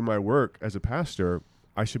 for doing my work as a pastor,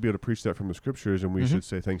 I should be able to preach that from the scriptures, and we should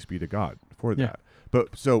say thanks be to God for that.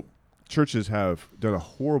 But so churches have done a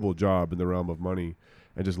horrible job in the realm of money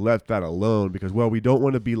and just left that alone because, well, we don't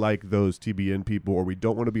want to be like those TBN people, or we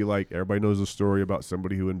don't want to be like everybody knows a story about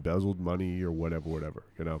somebody who embezzled money or whatever,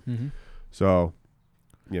 Mm-hmm. So,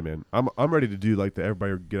 yeah, man, I'm ready to do like the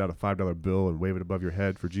everybody get out a $5 bill and wave it above your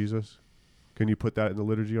head for Jesus. Can you put that in the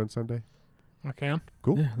liturgy on Sunday? I can.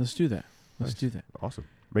 Cool. Yeah, let's do that. Let's Nice. do that. Awesome.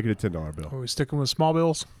 Make it a $10 bill. Are we sticking with small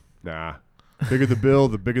bills? Nah. Bigger the bill,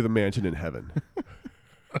 the bigger the mansion in heaven.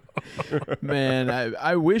 Man,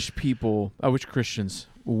 I wish Christians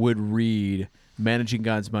would read Managing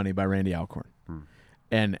God's Money by Randy Alcorn.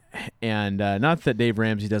 And not that Dave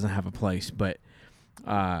Ramsey doesn't have a place, but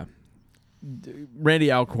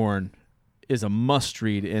Randy Alcorn is a must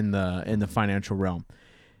read in the financial realm.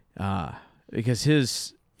 Because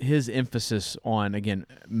his emphasis on, again,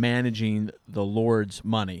 managing the Lord's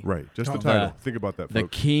money. Right. Just the title. Think about that, The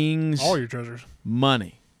folks. king's All your treasures.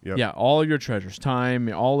 money. Yep. Yeah, all your treasures,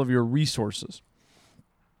 time, all of your resources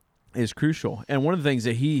is crucial. And one of the things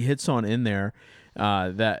that he hits on in there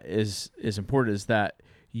that is important is that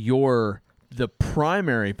your the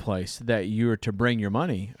primary place that you are to bring your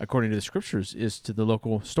money, according to the scriptures, is to the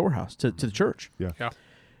local storehouse, to the church. Yeah.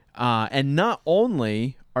 And not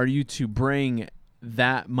only are you to bring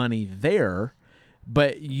that money there,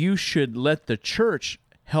 but you should let the church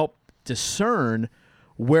help discern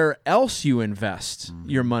where else you invest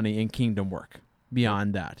your money in kingdom work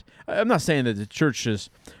beyond that. I'm not saying that the church is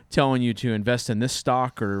telling you to invest in this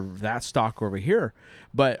stock or that stock over here,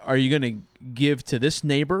 but are you going to give to this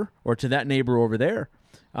neighbor or to that neighbor over there?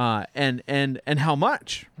 And how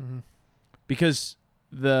much? Mm-hmm. Because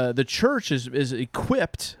the church is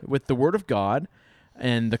equipped with the Word of God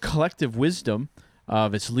and the collective wisdom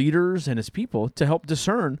of its leaders and its people to help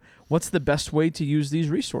discern what's the best way to use these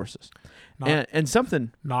resources. And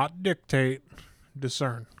something... Not dictate,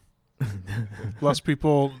 discern. Lest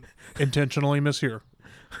people intentionally mishear.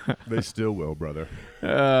 They still will, brother.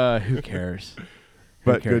 Who cares?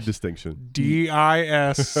 But good distinction. DISCERN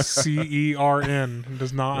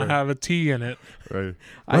does not have a T in it. Right.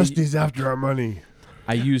 Rusty's after our money.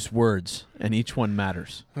 I use words, and each one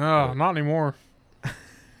matters. Oh, not anymore.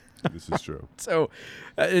 This is true. So,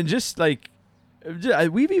 and just like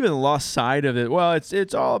we've even lost sight of it. Well,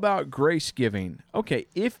 it's all about grace giving. Okay,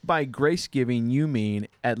 if by grace giving you mean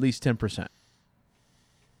at least 10%,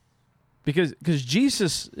 because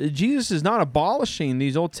Jesus is not abolishing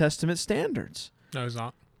these Old Testament standards. No, he's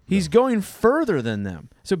not. He's going further than them.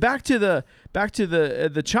 So back to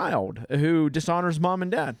the child who dishonors mom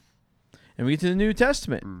and dad, and we get to the New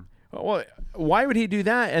Testament. Well, why would he do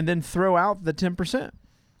that and then throw out the 10%?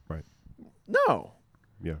 Right. No.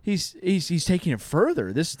 Yeah. He's taking it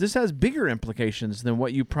further. This has bigger implications than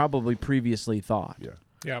what you probably previously thought. Yeah.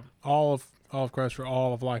 Yeah. All of Christ for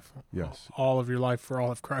all of life. Yes. All of your life for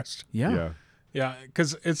all of Christ. Yeah. Yeah. Yeah,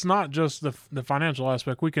 because it's not just the financial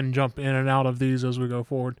aspect. We can jump in and out of these as we go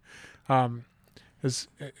forward. We're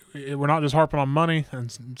not just harping on money and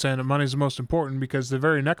saying that money is the most important, because the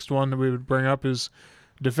very next one that we would bring up is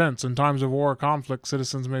defense. In times of war or conflict,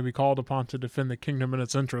 citizens may be called upon to defend the kingdom and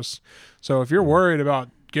its interests. So if you're worried about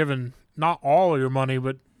giving not all of your money,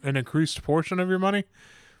 but an increased portion of your money,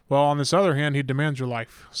 well, on this other hand, he demands your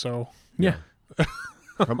life. So Yeah.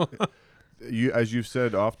 As you've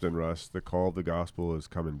said often, Russ, the call of the gospel is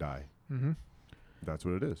come and die. Mm-hmm. That's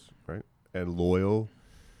what it is, right? And loyal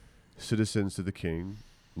citizens to the king,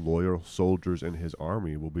 loyal soldiers in his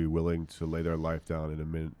army will be willing to lay their life down in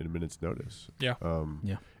a minute's notice. Yeah.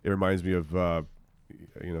 Yeah. It reminds me of,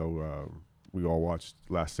 we all watched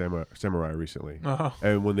Last Samurai recently. Uh-huh.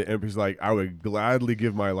 And when the emperor's like, I would gladly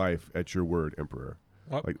give my life at your word, emperor.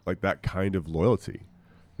 What? Like that kind of loyalty,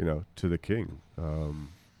 to the king.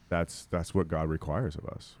 That's what God requires of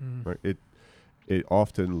us. Right? It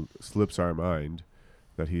often slips our mind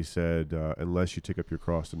that he said, unless you take up your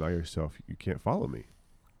cross, deny yourself, you can't follow me.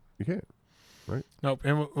 You can't. Right? Nope.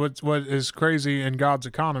 And what is crazy in God's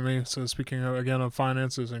economy, so speaking again of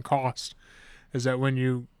finances and cost, is that when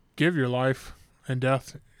you give your life and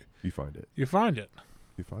death, you find it. you find it.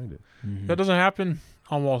 You find it. Mm-hmm. That doesn't happen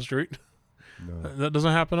on Wall Street. No. That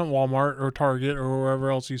doesn't happen at Walmart or Target or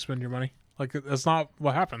wherever else you spend your money. Like, that's not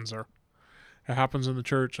what happens there. It happens in the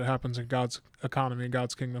church. It happens in God's economy,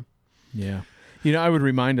 God's kingdom. Yeah. I would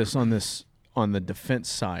remind us on the defense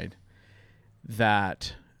side,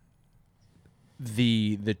 that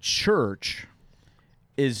the church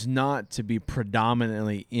is not to be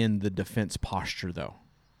predominantly in the defense posture, though.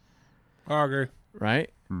 I agree.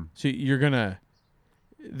 Right? So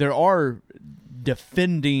there are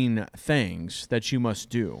defending things that you must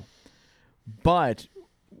do. But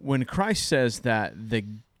when Christ says that the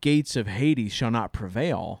gates of Hades shall not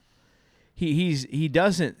prevail, what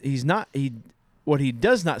he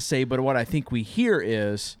does not say, but what I think we hear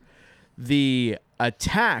is the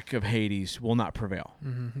attack of Hades will not prevail.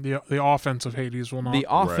 Mm-hmm. The offense of Hades will not The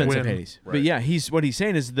offense of win. Hades. Right. But yeah, what he's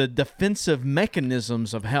saying is the defensive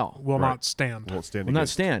mechanisms of hell will Right. not stand. Won't stand. will not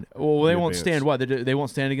against stand. Well, they won't advance. stand what? They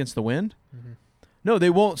won't stand against the wind? Mm-hmm. No,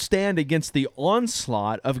 they won't stand against the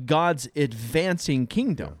onslaught of God's advancing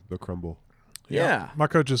kingdom. the crumble. Yeah. My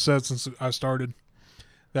coach has said since I started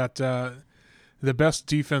that the best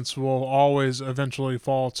defense will always eventually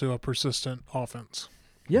fall to a persistent offense.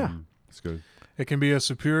 Yeah. That's good. It can be a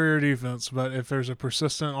superior defense, but if there's a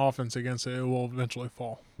persistent offense against it, it will eventually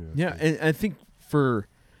fall. Yeah, and I think for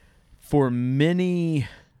many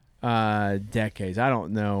decades, I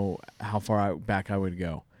don't know how far back I would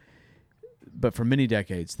go, but for many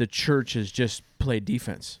decades, the church has just played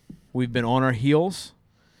defense. We've been on our heels.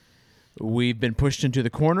 We've been pushed into the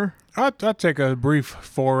corner. I'd take a brief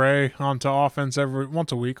foray onto offense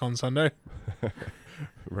once a week on Sunday,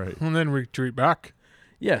 Right. and then retreat back.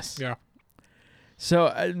 Yes. Yeah.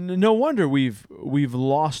 So no wonder we've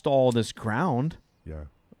lost all this ground. Yeah.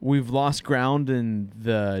 We've lost ground in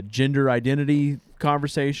the gender identity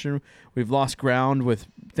conversation. We've lost ground with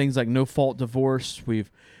things like no fault divorce.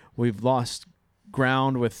 We've lost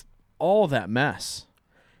ground with all that mess,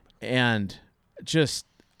 and just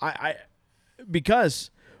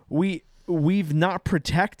because we've not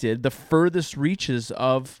protected the furthest reaches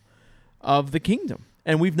of the kingdom,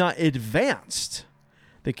 and we've not advanced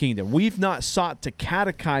the kingdom. We've not sought to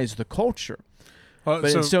catechize the culture.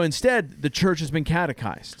 But so instead, the church has been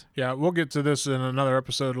catechized. Yeah, we'll get to this in another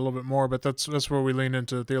episode a little bit more, but that's where we lean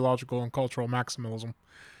into theological and cultural maximalism.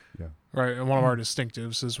 Yeah. Right, and one of our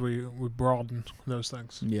distinctives is we broaden those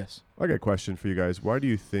things. Yes. I got a question for you guys. Why do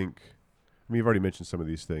you think, I mean, you've already mentioned some of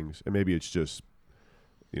these things, and maybe it's just,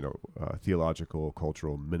 theological,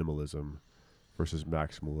 cultural minimalism versus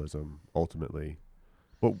maximalism ultimately.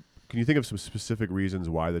 But can you think of some specific reasons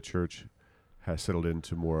why the church has settled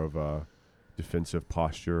into more of a defensive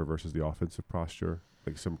posture versus the offensive posture?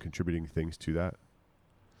 Like some contributing things to that?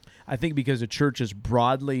 I think because the church is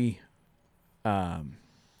broadly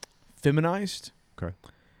feminized, Okay.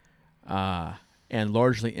 and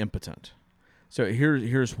largely impotent. So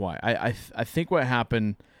here's why. I think what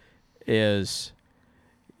happened is,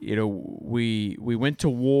 we went to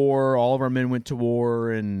war. All of our men went to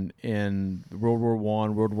war in World War I,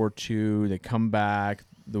 World War II. They come back.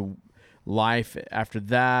 The life after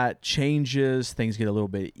that changes. Things get a little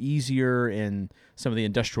bit easier in some of the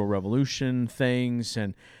Industrial Revolution things,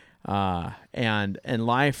 and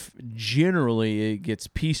life generally it gets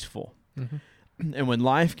peaceful. Mm-hmm. And when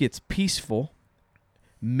life gets peaceful,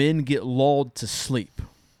 men get lulled to sleep.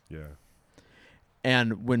 Yeah.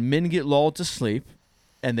 And when men get lulled to sleep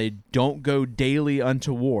and they don't go daily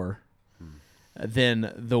unto war,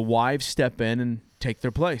 then the wives step in and take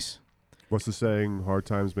their place. What's the saying? Hard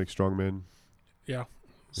times make strong men. Yeah.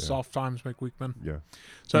 Soft times make weak men. Yeah.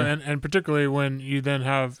 So and particularly when you then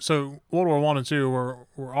have World War I and II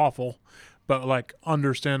were awful, but like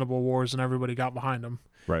understandable wars, and everybody got behind them.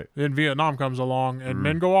 Right. Then Vietnam comes along, and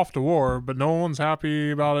men go off to war, but no one's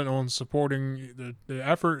happy about it. No one's supporting the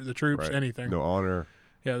effort, the troops, Right. anything. No honor.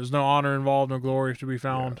 Yeah, there's no honor involved, no glory to be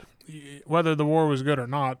found. Yeah. Whether the war was good or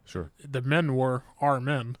not, Sure. the men were our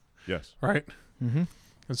men, Yes. right? Mm-hmm.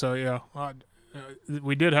 And so,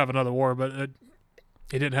 we did have another war, but it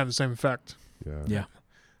didn't have the same effect. Yeah. Yeah.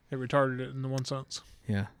 It retarded it in the one sense.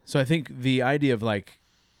 Yeah. So I think the idea of like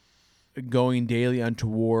going daily unto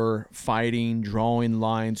war, fighting, drawing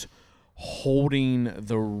lines, holding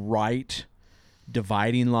the right,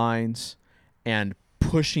 dividing lines, and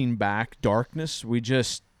pushing back darkness, we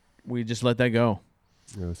just let that go.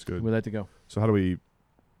 Yeah, that's good. We let it go. So what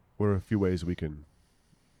are a few ways we can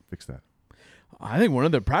fix that? I think one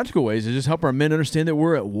of the practical ways is just help our men understand that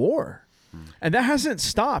we're at war. And that hasn't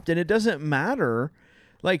stopped, and it doesn't matter.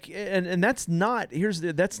 Like, and that's not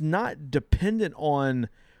that's not dependent on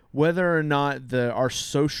whether or not our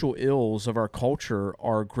social ills of our culture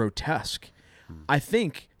are grotesque. I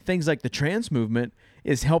think things like the trans movement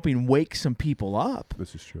is helping wake some people up.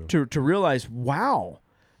 This is true. To realize, wow,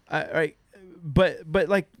 but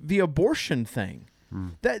like the abortion thing,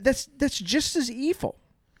 that's just as evil.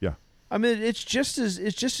 Yeah. I mean, it's just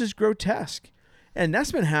as grotesque, and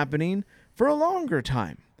that's been happening for a longer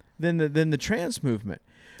time than the trans movement.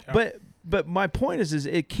 Yeah. But my point is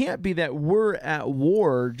it can't be that we're at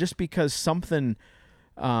war just because something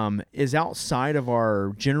is outside of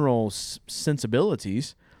our general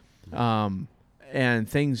sensibilities, and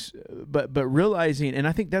things. But realizing, and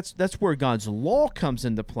I think that's where God's law comes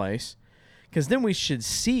into place. Because then we should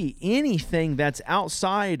see anything that's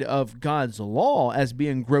outside of God's law as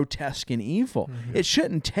being grotesque and evil. Mm-hmm. It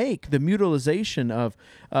shouldn't take the mutilization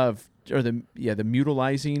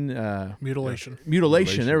mutilation.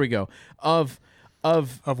 Mutilation. There we go. Of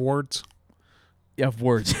words. Of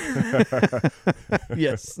words.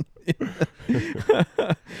 Yes.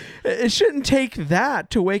 It shouldn't take that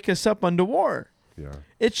to wake us up unto war. Yeah.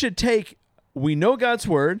 It should take, we know God's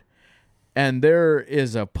word, and there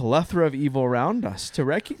is a plethora of evil around us to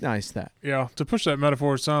recognize that. Yeah, to push that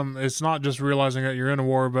metaphor some, it's not just realizing that you're in a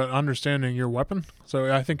war, but understanding your weapon.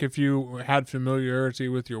 So I think if you had familiarity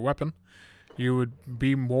with your weapon, you would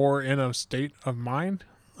be more in a state of mind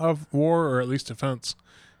of war, or at least defense.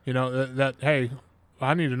 That hey,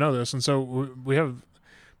 I need to know this. And so we have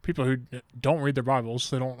people who don't read their Bibles.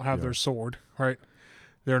 They don't have their sword, right?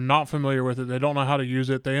 They're not familiar with it. They don't know how to use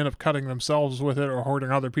it. They end up cutting themselves with it or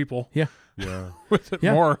hurting other people. Yeah. Yeah. with it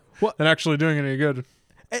more than actually doing any good.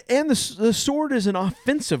 And the sword is an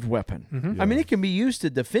offensive weapon. Mm-hmm. I mean, it can be used to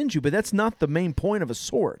defend you, but that's not the main point of a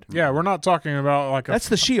sword. Yeah, we're not talking about like That's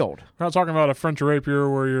the shield. we're not talking about a French rapier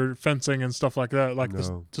where you're fencing and stuff like that. Like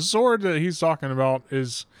No. the sword that he's talking about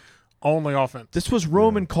is only offense. This was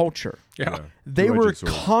Roman culture. Yeah. They Two-edged were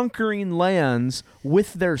sword. conquering lands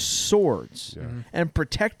with their swords Yeah. and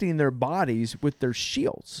protecting their bodies with their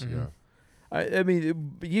shields. Yeah. I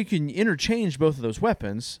mean, you can interchange both of those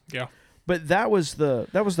weapons, Yeah. but that was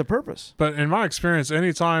the purpose. But in my experience,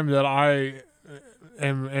 any time that I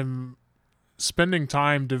am spending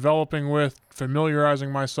time developing with,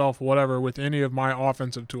 familiarizing myself, whatever, with any of my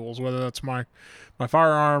offensive tools, whether that's my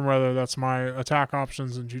firearm, whether that's my attack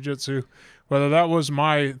options in jiu-jitsu, whether that was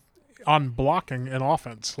my on blocking an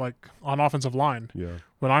offense, like on offensive line, Yeah.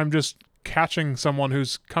 when I'm just catching someone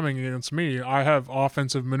who's coming against me, I have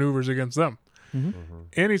offensive maneuvers against them.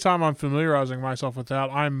 Anytime I'm familiarizing myself with that,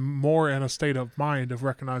 I'm more in a state of mind of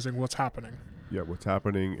recognizing what's happening. Yeah. What's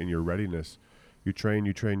happening in your readiness? You train, right?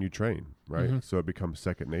 Mm-hmm. So it becomes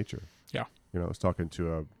second nature. Yeah. You know, I was talking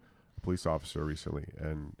to a police officer recently,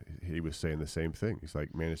 and he was saying the same thing. He's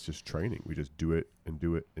like, "Man, it's just training. We just do it and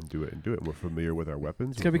do it and do it and do it. And we're familiar with our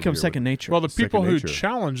weapons. It's going to become second nature. Well, the Second people who nature.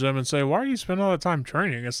 challenge them and say, "Why are you spending all that time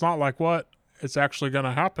training?" It's not like what it's actually going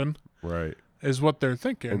to happen Right. is what they're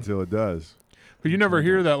thinking. Until it does. But you never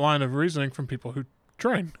hear that line of reasoning from people who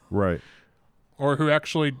train Right. or who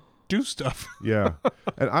actually do stuff. Yeah.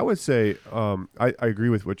 And I would say, I agree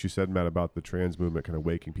with what you said, Matt, about the trans movement kind of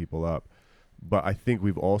waking people up. But I think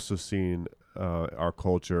we've also seen our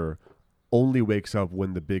culture only wakes up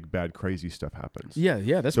when the big, bad, crazy stuff happens.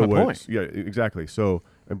 yeah, that's So my when- point. Yeah, exactly. So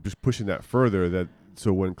I'm just pushing that further.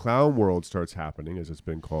 So when Clown World starts happening, as it's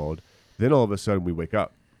been called, then all of a sudden we wake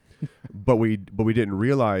up. but we didn't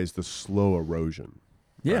realize the slow erosion.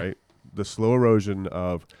 Yeah. Right? The slow erosion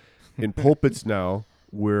of in pulpits now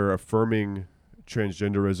we're affirming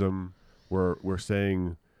transgenderism. We're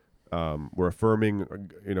saying we're affirming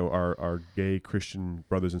our gay Christian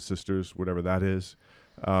brothers and sisters, whatever that is.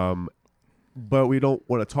 But we don't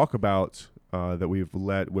want to talk about that we've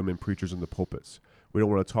let women preachers in the pulpits. We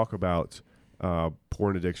don't want to talk about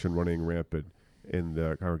porn addiction running rampant in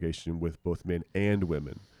the congregation with both men and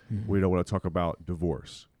women. We don't want to talk about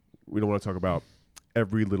divorce. We don't want to talk about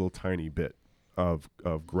every little tiny bit of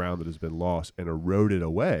ground that has been lost and eroded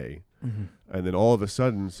away. And then all of a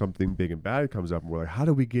sudden something big and bad comes up and we're like, how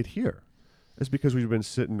did we get here? It's because we've been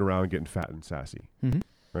sitting around getting fat and sassy.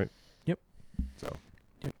 Right? Yep. So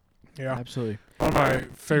Yeah. Absolutely. One of my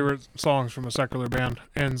favorite songs from a secular band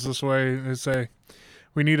ends this way. They say,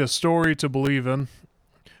 "We need a story to believe in.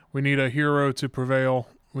 We need a hero to prevail.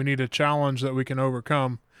 We need a challenge that we can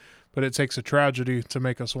overcome. But it takes a tragedy to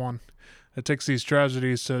make us one. It takes these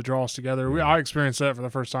tragedies to draw us together." I experienced that for the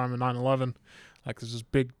first time in 9/11. Like there's this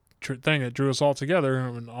big thing that drew us all together,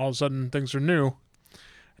 and all of a sudden things are new.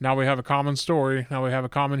 Now we have a common story. Now we have a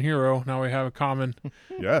common hero. Now we have a common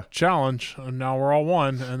yeah. challenge. And now we're all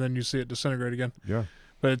one. And then you see it disintegrate again. Yeah.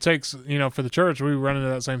 But it takes, for the church, we run into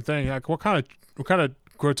that same thing. Like, what kind of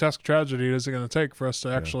grotesque tragedy is it going to take for us to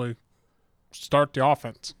actually start the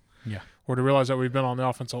offense? Yeah. Or to realize that we've been on the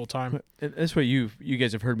offense the whole time? That's what you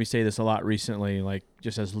guys have heard me say this a lot recently, like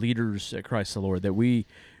just as leaders at Christ the Lord, that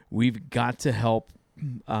we've got to help,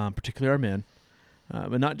 particularly our men,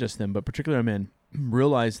 but not just them, but particularly our men,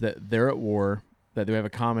 realize that they're at war, that they have a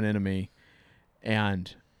common enemy,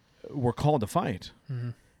 and we're called to fight.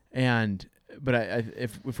 But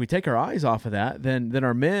if we take our eyes off of that, then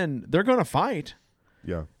our men, they're going to fight.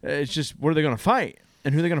 Yeah. It's just, what are they going to fight?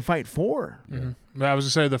 And who are they going to fight for? But I was going to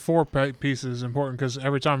say the four piece is important because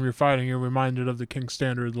every time you're fighting, you're reminded of the King's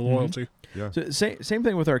standard, the loyalty. Yeah. So same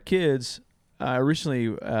thing with our kids. Recently,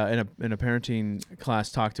 in a parenting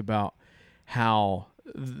class, talked about how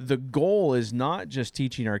the goal is not just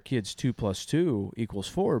teaching our kids 2 + 2 =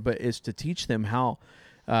 4, but is to teach them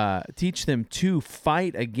teach them to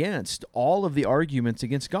fight against all of the arguments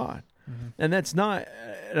against God. And that's not.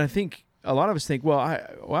 And I think a lot of us think,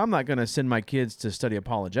 I'm not going to send my kids to study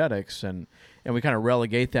apologetics, and we kind of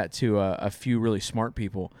relegate that to a few really smart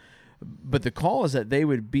people. But the call is that they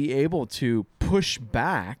would be able to push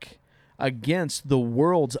back against the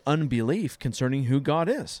world's unbelief concerning who God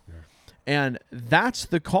is. Yeah. And that's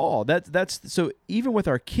the call. That's so even with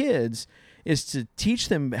our kids is to teach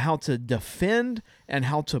them how to defend and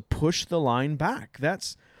how to push the line back.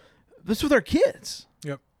 That's with our kids.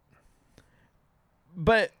 Yep.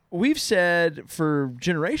 But we've said for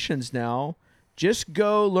generations now, just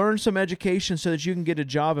go learn some education so that you can get a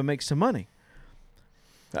job and make some money.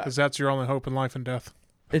 Because that's your only hope in life and death.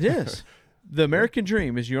 It is. The American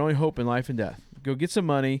dream is your only hope in life and death. Go get some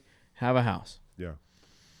money, have a house. Yeah.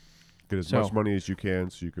 Get as much money as you can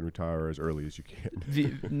so you can retire as early as you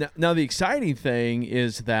can. Now the exciting thing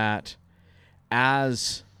is that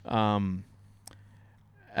as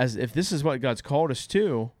if this is what God's called us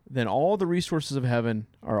to, then all the resources of heaven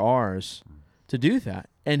are ours to do that,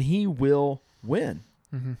 and He will win.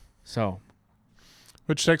 Mm-hmm. So,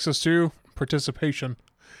 which takes us to participation.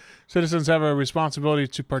 Citizens have a responsibility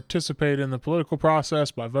to participate in the political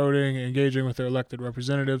process by voting, engaging with their elected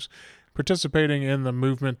representatives, participating in the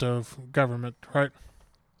movement of government, right?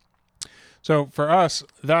 So for us,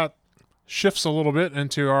 that shifts a little bit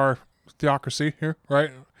into our theocracy here,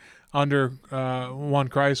 right? Under one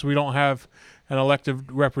Christ, we don't have an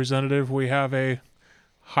elected representative. We have a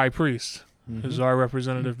high priest who's our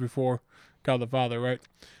representative before God the Father, right?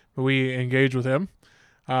 But we engage with him.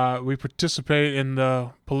 We participate in the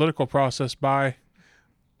political process by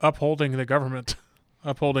upholding the government,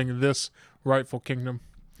 upholding this rightful kingdom.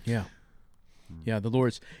 Yeah. Yeah, the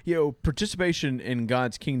Lord's, participation in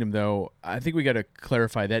God's kingdom, though, I think we got to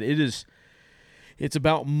clarify that it's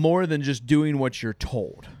about more than just doing what you're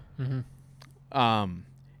told. Mm-hmm.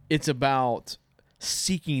 It's about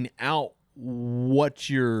seeking out what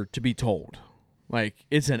you're to be told. Like,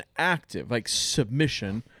 it's an active,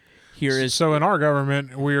 submission. Here is so in our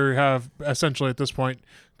government, we have essentially at this point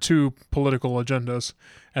 2 political agendas,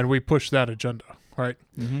 and we push that agenda. Right,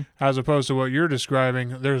 as opposed to what you're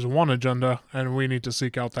describing, there's one agenda, and we need to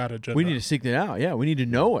seek out that agenda. We need to seek that out. Yeah, we need to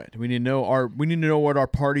know it. We need to know We need to know what our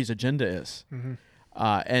party's agenda is.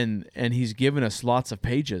 And He's given us lots of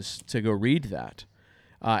pages to go read that,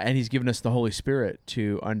 and He's given us the Holy Spirit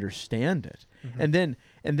to understand it. And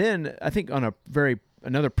then I think on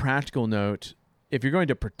another practical note, if you're going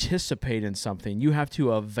to participate in something, you have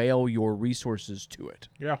to avail your resources to it.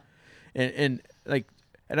 Yeah,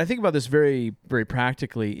 And I think about this very, very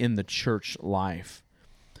practically in the church life.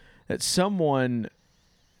 That someone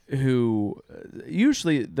who,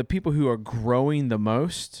 usually the people who are growing the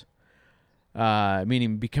most,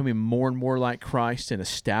 meaning becoming more and more like Christ and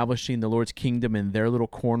establishing the Lord's kingdom in their little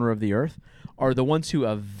corner of the earth, are the ones who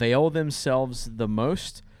avail themselves the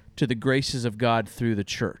most to the graces of God through the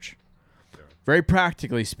church. Very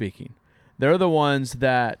practically speaking, they're the ones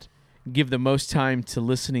that give the most time to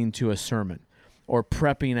listening to a sermon, or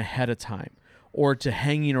prepping ahead of time, or to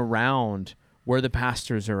hanging around where the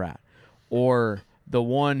pastors are at, or the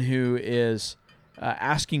one who is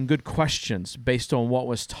asking good questions based on what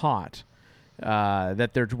was taught, where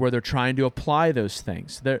they're trying to apply those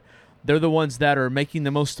things. They're the ones that are making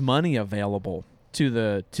the most money available to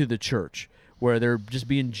the church, where they're just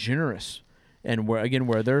being generous, and where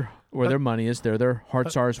their money is, there their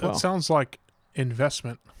hearts are as well. That sounds like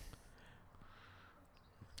investment.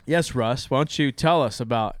 Yes, Russ. Why don't you tell us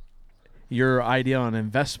about your idea on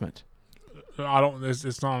investment?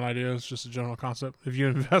 It's not an idea. It's just a general concept. If you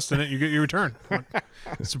invest in it, you get your return.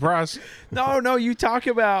 Surprise. No. You talk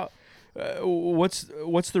about what's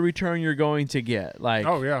the return you're going to get. Like,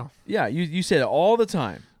 oh yeah. Yeah. You say that all the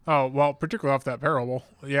time. Oh well, particularly off that parable.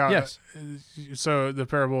 Yeah. Yes. So the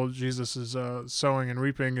parable of Jesus is sowing and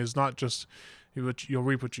reaping is not just you'll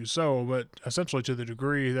reap what you sow, but essentially to the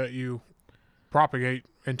degree that you propagate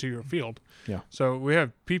into your field. Yeah. So we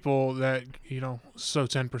have people that, sow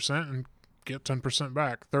 10% and get 10%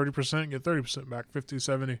 back, 30% get 30% back, 50,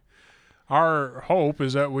 70. Our hope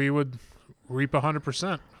is that we would reap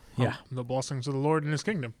 100% of the blessings of the Lord in His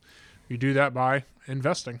kingdom. You do that by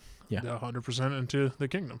investing the 100% into the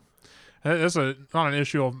kingdom. That's not an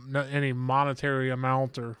issue of any monetary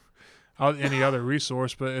amount or any other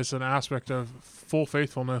resource, but it's an aspect of full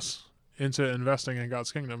faithfulness into investing in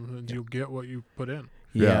God's kingdom, and you'll get what you put in.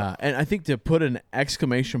 Yeah, and I think to put an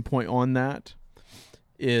exclamation point on that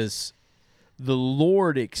is the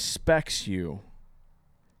Lord expects you.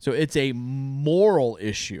 So it's a moral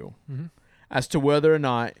issue as to whether or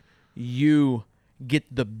not you get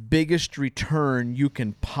the biggest return you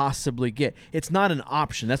can possibly get. It's not an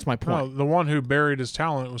option. That's my point. No, the one who buried his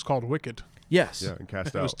talent was called wicked. Yes. Yeah, and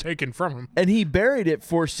cast out. It was taken from him. And he buried it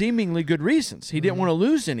for seemingly good reasons. He didn't want to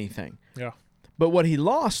lose anything. Yeah. But what he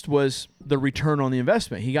lost was the return on the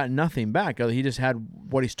investment. He got nothing back. He just had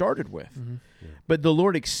what he started with. But the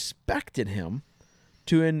Lord expected him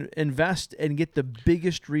to invest and get the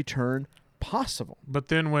biggest return possible. But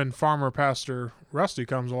then when farmer pastor Rusty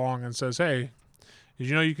comes along and says, hey, did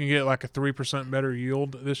you know you can get like a 3% better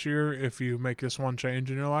yield this year if you make this one change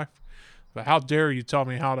in your life? But how dare you tell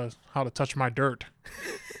me how to touch my dirt?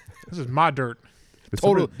 This is my dirt.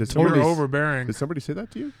 You're overbearing. Did somebody say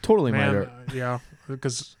that to you? Totally my dirt. Yeah,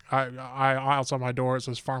 because I outside my door it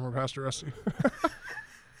says farmer pastor Rusty.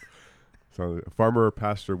 So farmer,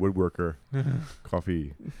 pastor, woodworker,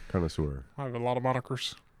 coffee connoisseur. I have a lot of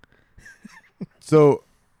monikers. So,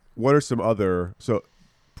 what are some other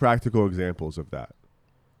practical examples of that?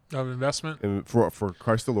 Of investment? And for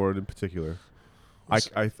Christ the Lord in particular.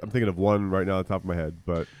 I'm thinking of one right now on the top of my head,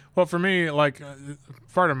 but Well, for me, like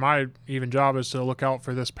part of my even job is to look out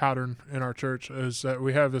for this pattern in our church. Is that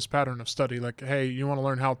we have this pattern of study. Like, hey, you want to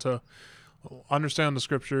learn how to understand the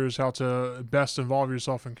scriptures, how to best involve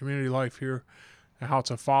yourself in community life here, and how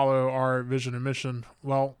to follow our vision and mission.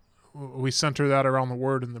 Well, we center that around the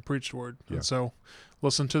word and the preached word. Yeah. And so,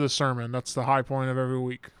 listen to the sermon. That's the high point of every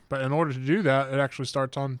week. But in order to do that, it actually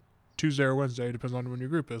starts on Tuesday or Wednesday, depends on when your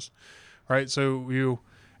group is. Right, so you,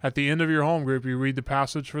 at the end of your home group, you read the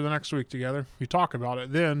passage for the next week together. You talk about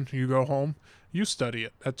it. Then you go home, you study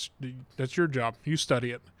it. That's your job. You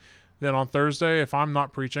study it. Then on Thursday, if I'm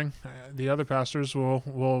not preaching, the other pastors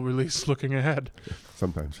will release Looking Ahead.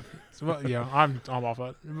 sometimes. So, well, yeah, I'm off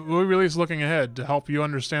that. We'll release Looking Ahead to help you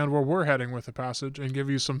understand where we're heading with the passage and give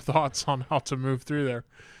you some thoughts on how to move through there.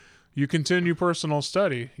 You continue personal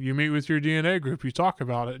study. You meet with your DNA group. You talk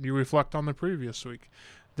about it, and you reflect on the previous week.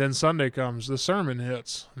 Then Sunday comes, the sermon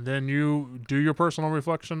hits. Then you do your personal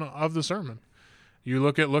reflection of the sermon. You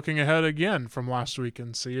look at Looking Ahead again from last week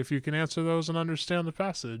and see if you can answer those and understand the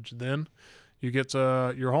passage. Then you get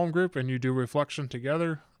to your home group and you do reflection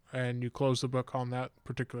together and you close the book on that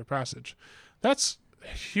particular passage. That's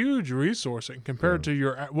huge resourcing compared to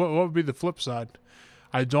your, what would be the flip side?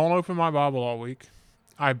 I don't open my Bible all week.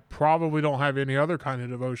 I probably don't have any other kind of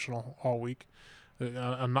devotional all week.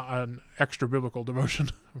 An extra biblical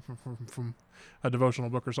devotion from a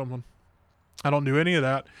devotional book or something. I don't do any of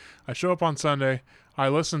that. I show up on Sunday. I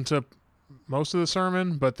listen to most of the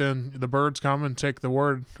sermon, but then the birds come and take the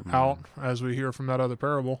word out as we hear from that other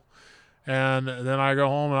parable. And then I go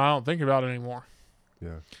home and I don't think about it anymore.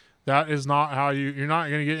 Yeah. That is not how you're not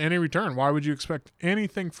going to get any return. Why would you expect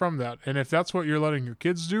anything from that? And if that's what you're letting your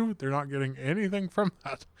kids do, they're not getting anything from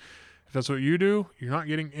that. If that's what you do, you're not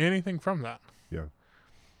getting anything from that. Yeah.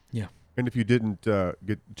 Yeah. And if you didn't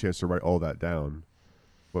get a chance to write all that down,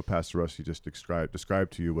 what Pastor Rusty just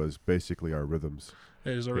described to you was basically our rhythms.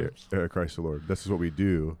 It is our rhythms. Christ the Lord. This is what we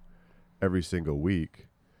do every single week.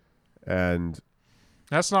 And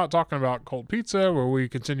that's not talking about cold pizza where we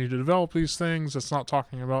continue to develop these things. It's not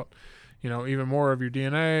talking about, even more of your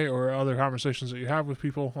DNA or other conversations that you have with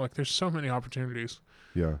people. Like, there's so many opportunities.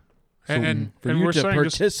 yeah. And for you we're to saying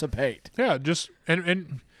participate.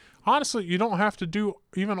 and honestly, you don't have to do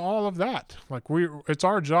even all of that. Like, it's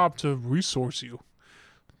our job to resource you,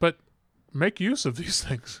 but make use of these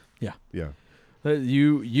things. Yeah. Yeah.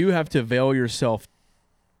 You have to avail yourself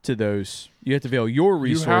to those. You have to avail your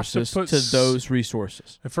resources to those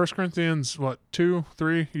resources. In 1 Corinthians,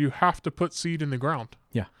 2-3, you have to put seed in the ground.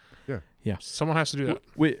 Yeah. Yeah. Yeah. Someone has to do that.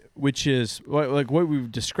 Which is like what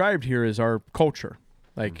we've described here is our culture,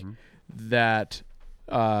 like that.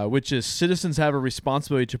 Which is citizens have a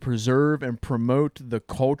responsibility to preserve and promote the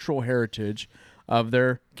cultural heritage of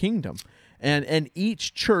their kingdom. And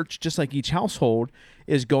each church, just like each household,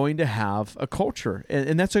 is going to have a culture.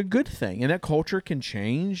 And that's a good thing. And that culture can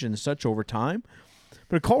change and such over time.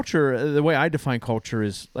 But a culture, the way I define culture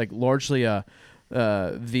is like largely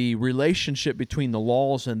the relationship between the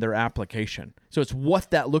laws and their application. So it's what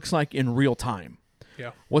that looks like in real time.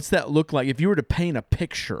 Yeah. What's that look like? If you were to paint a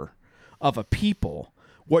picture of a people,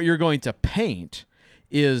 what you're going to paint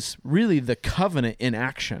is really the covenant in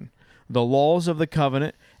action, the laws of the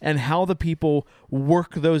covenant, and how the people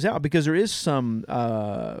work those out. Because there is some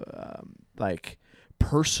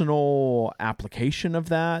personal application of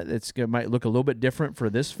that. It might look a little bit different for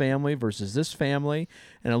this family versus this family,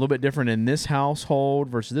 and a little bit different in this household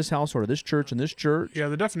versus this household, or this church and this church. Yeah,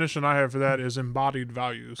 the definition I have for that is embodied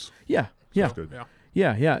values. Yeah, yeah, Good.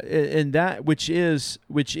 Yeah. and that which is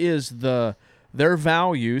their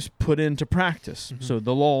values put into practice. So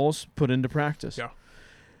the laws put into practice. Yeah.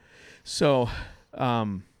 So,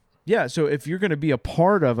 so if you're going to be a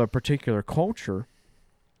part of a particular culture,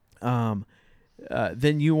 then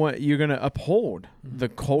you're going to uphold the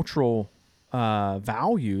cultural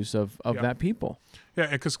values of that people. Yeah,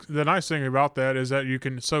 because the nice thing about that is that you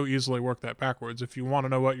can so easily work that backwards. If you want to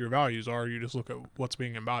know what your values are, you just look at what's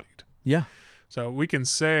being embodied. Yeah. So we can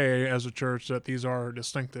say as a church that these are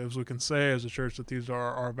distinctives. We can say as a church that these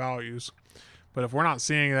are our values. But if we're not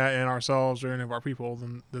seeing that in ourselves or any of our people,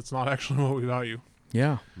 then that's not actually what we value.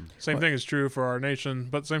 Yeah. Same thing is true for our nation,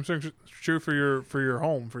 but same thing is true for your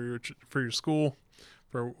home, for your school,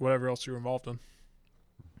 for whatever else you're involved in.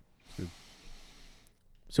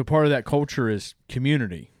 So part of that culture is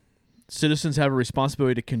community. Citizens have a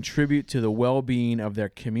responsibility to contribute to the well-being of their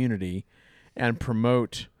community and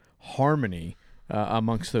promote harmony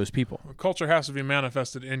amongst those people. Culture has to be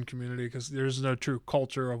manifested in community because there's no true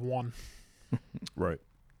culture of one. Right.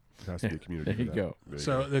 It has to be a community. There you go.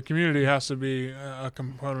 So the community has to be a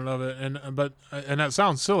component of it, and that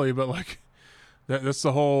sounds silly, but like that's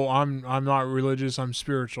the whole. I'm not religious. I'm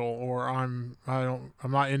spiritual, or I'm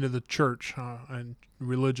not into the church and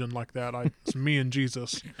religion like that. It's me and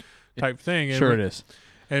Jesus type thing. And Sure, it is.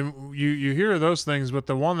 And you hear those things, but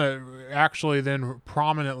the one that actually then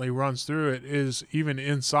prominently runs through it is even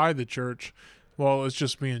inside the church. Well, it's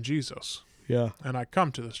just me and Jesus. Yeah. And I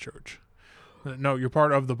come to this church. No, you're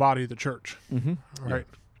part of the body of the church. Mm-hmm. Right.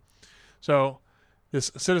 Yeah. So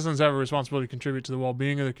citizens have a responsibility to contribute to the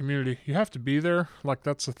well-being of the community. You have to be there. Like,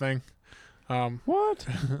 that's the thing. What?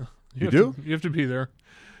 You do? You have to be there.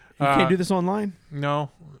 You can't do this online?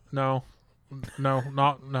 No.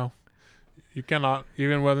 You cannot,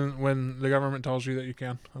 even when the government tells you that you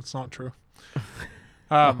can. That's not true.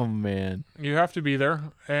 Oh, man. You have to be there,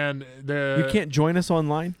 and You can't join us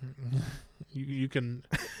online? You can.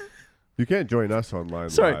 You can't join us online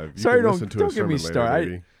Sorry, live. You sorry, can listen to a don't get me sermon later, started.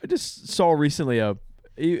 maybe. I just saw recently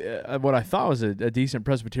what I thought was a decent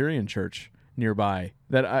Presbyterian church nearby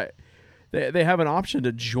that they have an option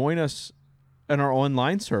to join us in our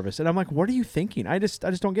online service, and I'm like, what are you thinking? I just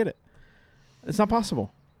don't get it. It's not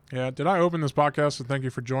possible. Yeah. Did I open this podcast and thank you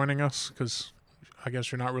for joining us? Because I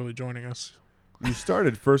guess you're not really joining us. You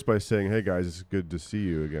started first by saying, "Hey guys, it's good to see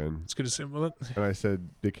you again," It's good to see you. and I said,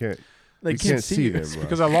 "They can't. They you can't see you. them." Russ.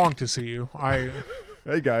 Because I long to see you.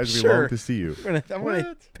 Hey guys, we Sure. long to see you. I'm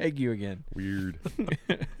gonna peg you again. Weird.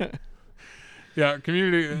 Yeah,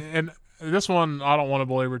 community, and this one I don't want to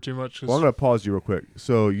belabor too much. 'Cause Well, I'm gonna pause you real quick.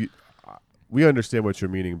 So we understand what you're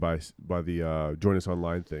meaning by the join us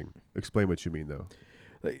online thing. Explain what you mean though.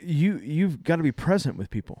 You've got to be present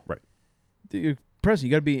with people. Right. You're present.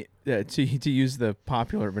 You got to be to use the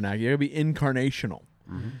popular vernacular. You got to be incarnational,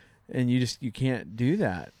 Mm-hmm. and you can't do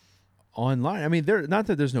that online. I mean, not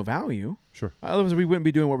that there's no value. Sure. Otherwise, we wouldn't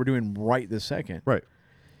be doing what we're doing right this second. Right.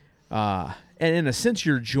 And in a sense,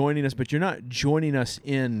 you're joining us, but you're not joining us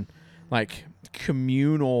in like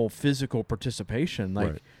communal physical participation.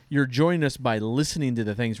 Like Right. you're joining us by listening to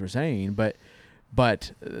the things we're saying, but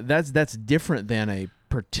that's different than a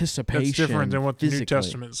participation. That's different than what the New physically.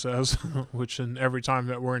 Testament says, which in every time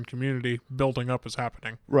that we're in community, building up is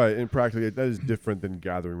happening. Right. And practically, that is different than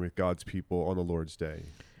gathering with God's people on the Lord's day.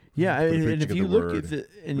 Yeah, For the and preaching if of you the look word, at the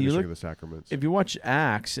Ministering of the sacraments. if you watch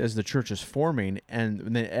Acts as the church is forming,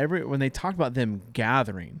 and when they talk about them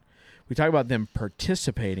gathering, we talk about them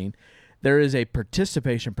participating. There is a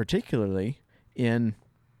participation, particularly in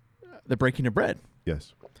the breaking of bread.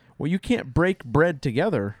 Yes. Well, you can't break bread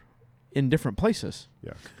together in different places.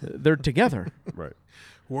 Yeah. They're together. Right.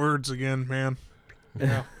 Words again, man.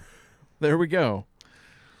 Yeah. There we go.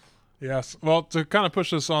 Yes. Well, to kind of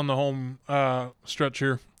push this on the home stretch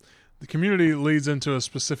here, the community leads into a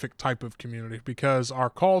specific type of community because our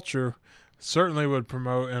culture certainly would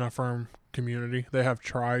promote and affirm community. They have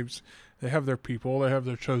tribes, they have their people, they have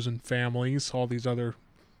their chosen families, all these other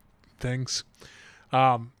things.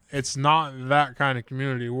 It's not that kind of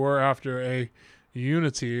community. We're after a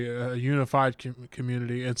unity, a unified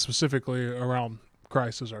community, and specifically around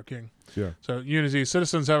Christ as our King. Yeah. So unity,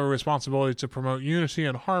 citizens have a responsibility to promote unity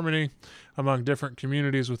and harmony among different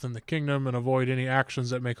communities within the kingdom and avoid any actions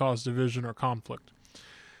that may cause division or conflict.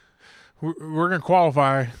 We're going to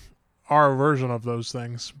qualify our version of those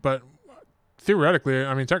things, but theoretically,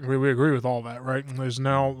 I mean, technically we agree with all that, right? There's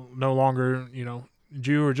now no longer,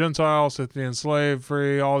 Jew or Gentile, Scythian, slave,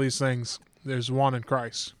 free, all these things. There's one in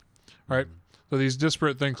Christ, right? So these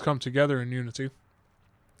disparate things come together in unity.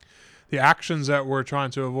 The actions that we're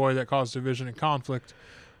trying to avoid that cause division and conflict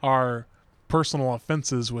are personal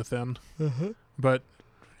offenses within. But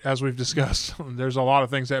as we've discussed, there's a lot of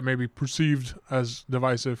things that may be perceived as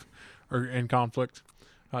divisive or in conflict.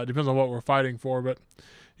 It depends on what we're fighting for. But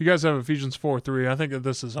you guys have Ephesians 4:3. I think that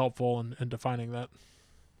this is helpful in defining that.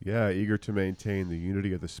 Yeah, eager to maintain the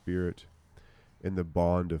unity of the Spirit in the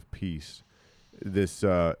bond of peace. This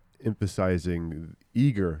emphasizing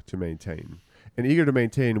eager to maintain. And eager to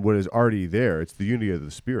maintain what is already there. It's the unity of the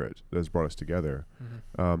Spirit that has brought us together,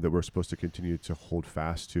 that we're supposed to continue to hold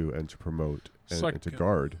fast to and to promote and to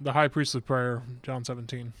guard. The high priestly prayer, John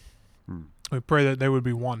 17. We pray that they would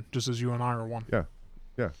be one, just as you and I are one.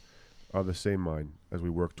 Yeah. Of the same mind as we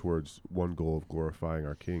work towards one goal of glorifying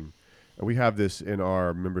our King. And we have this in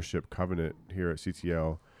our membership covenant here at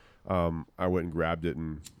CTL. I went and grabbed it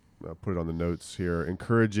and put it on the notes here.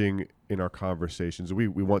 Encouraging in our conversations. We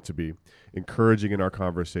want to be encouraging in our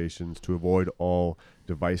conversations to avoid all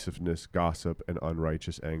divisiveness, gossip, and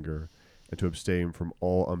unrighteous anger, and to abstain from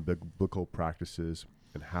all unbiblical practices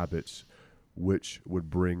and habits which would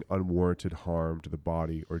bring unwarranted harm to the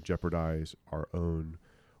body or jeopardize our own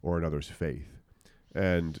or another's faith.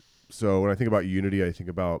 And so when I think about unity, I think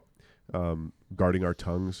about guarding our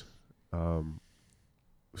tongues,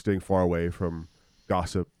 staying far away from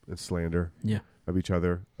gossip and slander of each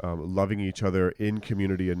other, loving each other in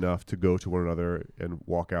community enough to go to one another and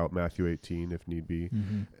walk out Matthew 18 if need be,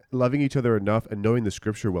 loving each other enough and knowing the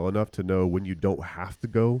scripture well enough to know when you don't have to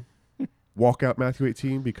go walk out Matthew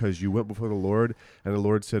 18 because you went before the Lord and the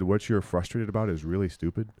Lord said what you're frustrated about is really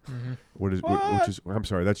stupid. Which is I'm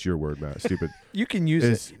sorry, that's your word, Matt. Stupid. You can use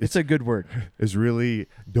it. It's a good word. Is really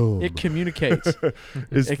dumb. It communicates.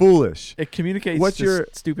 Is foolish. It communicates to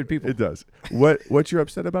stupid people. It does. What you're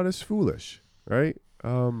upset about is foolish, right?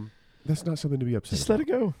 That's not something to be upset Just about. let it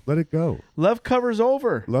go. Let it go. Love covers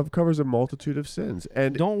over. Love covers a multitude of sins.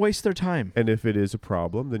 And don't waste their time. And if it is a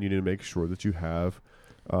problem, then you need to make sure that you have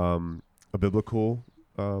a biblical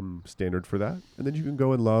standard for that, and then you can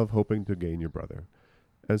go in love, hoping to gain your brother.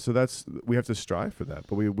 And so we have to strive for that.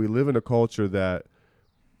 But we live in a culture that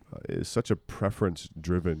is such a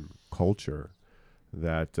preference-driven culture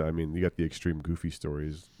that, I mean, you got the extreme goofy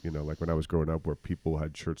stories, like when I was growing up where people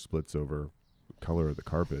had church splits over color of the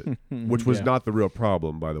carpet, which was not the real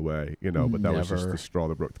problem, by the way, but that was just the straw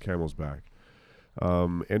that broke the camel's back.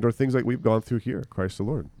 And or things like we've gone through here, Christ the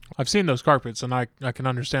Lord. I've seen those carpets, and I can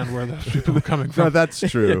understand where those people are coming from. No, that's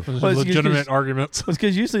true. Those are legitimate arguments. It's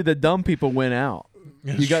because usually the dumb people win out.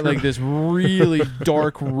 You got like this really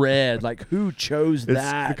dark red. Like, who chose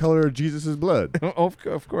that? It's the color of Jesus' blood.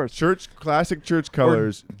 Of course. Classic church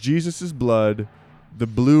colors. Jesus' blood, the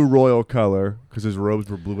blue royal color, because his robes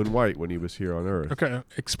were blue and white when he was here on earth. Okay,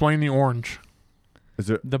 explain the orange. Is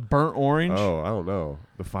it the burnt orange? Oh, I don't know.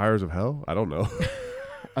 The fires of hell? I don't know.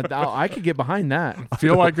 I could get behind that. I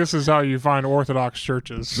feel like this is how you find Orthodox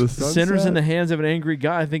churches. Sinners in the hands of an angry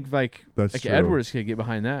God. I think like true. Edwards could get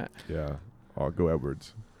behind that. Yeah. I'll go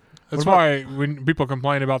Edwards. That's why when people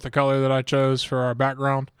complain about the color that I chose for our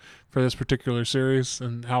background for this particular series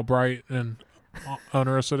and how bright and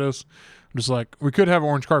onerous it is, I'm just like, we could have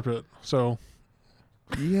orange carpet. So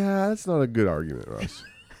yeah, that's not a good argument, Russ.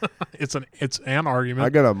 It's an argument. I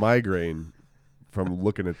got a migraine from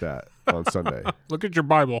looking at that on Sunday. Look at your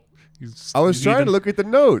Bible. I was trying to look at the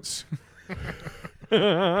notes.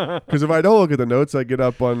 Because if I don't look at the notes, I get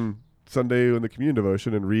up on Sunday in the communion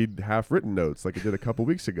devotion and read half-written notes like I did a couple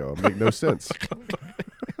weeks ago. It make no sense.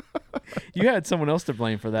 You had someone else to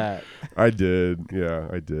blame for that. I did. Yeah,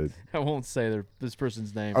 I did. I won't say this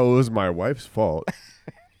person's name. Oh, it was my wife's fault.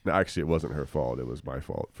 No, actually, it wasn't her fault. It was my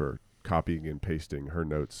fault for copying and pasting her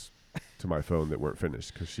notes to my phone that weren't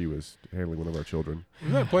finished because she was handling one of our children.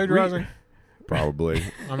 Is that plagiarizing? Probably.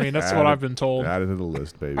 I mean, that's what I've been told. Add it to the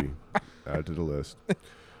list, baby. Add it to the list.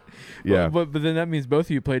 Yeah. But then that means both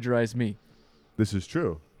of you plagiarized me. This is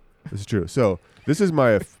true. So this is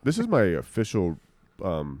my official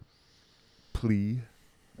plea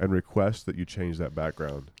and request that you change that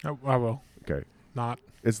background. I will. Okay. Not.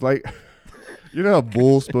 It's like, you know how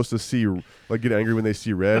bulls supposed to get angry when they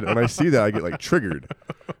see red? When I see that, I get like triggered.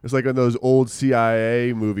 It's like in those old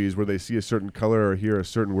CIA movies where they see a certain color or hear a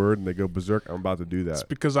certain word and they go berserk. I'm about to do that. It's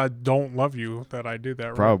because I don't love you that I do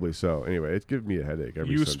that. Probably so. Anyway, it's giving me a headache every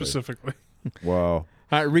Sunday. You specifically. Wow.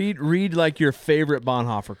 All right, read like your favorite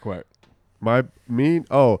Bonhoeffer quote. My favorite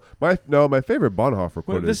Bonhoeffer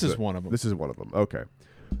quote. This is one of them. This is one of them. Okay.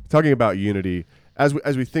 Talking about unity, as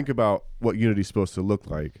we think about what unity is supposed to look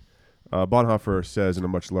like, Bonhoeffer says in a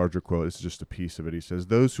much larger quote, this is just a piece of it, he says,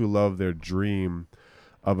 those who love their dream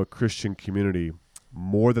of a Christian community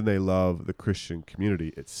more than they love the Christian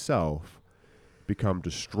community itself become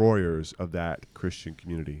destroyers of that Christian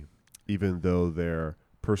community, even though their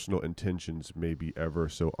personal intentions may be ever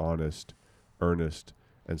so honest, earnest,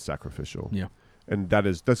 and sacrificial. Yeah. And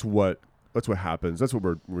that's what happens. That's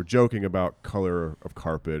what we're joking about, color of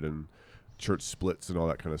carpet and church splits and all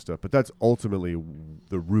that kind of stuff. But that's ultimately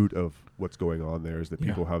the root of what's going on there, is that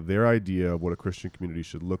people have their idea of what a Christian community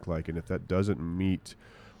should look like, and if that doesn't meet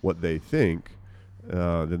what they think,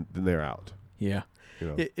 then they're out. Yeah. You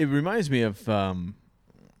know? It reminds me of something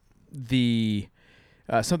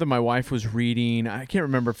my wife was reading. I can't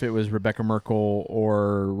remember if it was Rebecca Merkel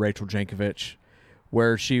or Rachel Jankovic,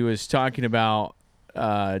 where she was talking about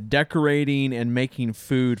decorating and making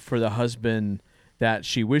food for the husband that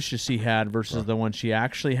she wishes she had versus the one she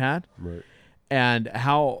actually had. Right. And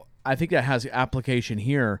how I think that has application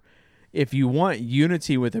here. If you want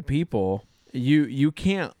unity with the people, you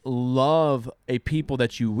can't love a people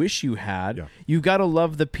that you wish you had. Yeah. You got to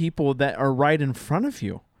love the people that are right in front of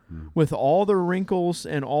you. with all their wrinkles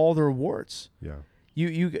and all their warts. Yeah.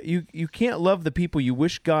 You can't love the people you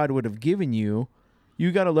wish God would have given you.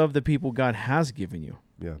 You got to love the people God has given you.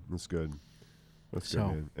 Yeah, that's good. That's So-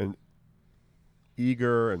 good, man. And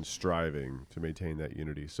eager and striving to maintain that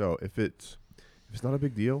unity. So if it's not a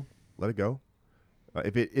big deal, let it go.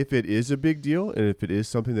 If it is a big deal, and if it is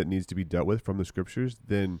something that needs to be dealt with from the scriptures,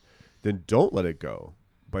 then don't let it go.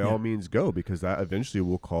 By all means, go, because that eventually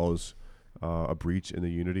will cause a breach in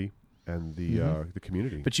the unity and the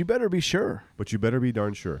community. But you better be sure. But you better be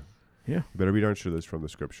darn sure. Yeah. You better be darn sure that's from the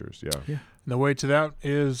scriptures. Yeah. Yeah. And the way to that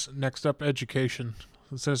is next up education.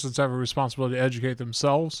 The citizens have a responsibility to educate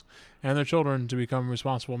themselves and their children to become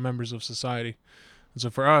responsible members of society. And so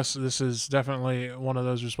for us, this is definitely one of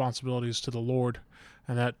those responsibilities to the Lord,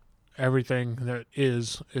 and that everything that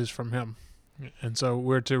is from Him. And so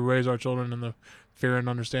we're to raise our children in the fear and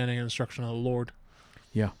understanding and instruction of the Lord.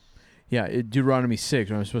 Yeah. Yeah. Deuteronomy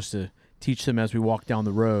 6, I'm supposed to teach them as we walk down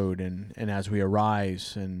the road and as we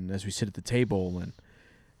arise and as we sit at the table. And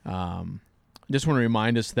I just want to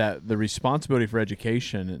remind us that the responsibility for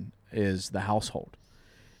education is the household.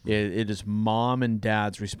 It is mom and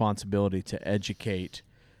dad's responsibility to educate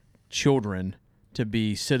children to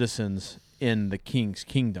be citizens in the King's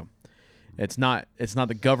kingdom. It's not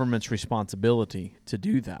the government's responsibility to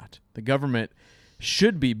do that. The government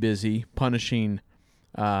should be busy punishing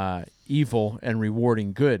evil and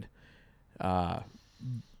rewarding good,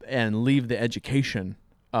 and leave the education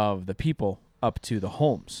of the people up to the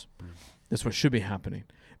homes. That's what should be happening.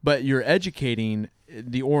 But you're educating,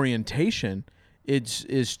 the orientation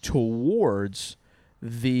is towards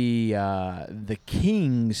the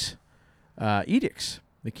king's edicts,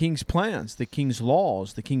 the king's plans, the king's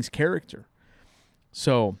laws, the king's character.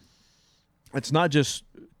 So it's not just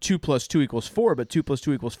 2 + 2 = 4, but 2 +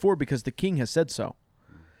 2 = 4 because the king has said so.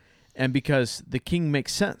 And because the king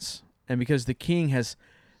makes sense. And because the king has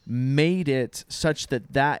made it such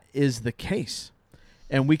that is the case.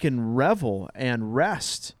 And we can revel and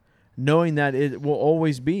rest knowing that it will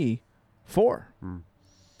always be 4.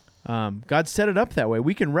 God set it up that way.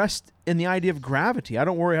 We can rest in the idea of gravity. I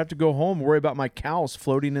don't have to go home and worry about my cows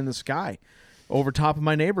floating in the sky over top of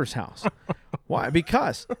my neighbor's house. Why?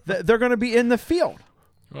 Because they're going to be in the field.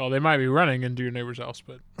 Well, they might be running into your neighbor's house,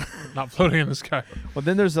 but not floating in the sky. Well,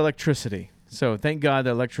 then there's electricity. So thank God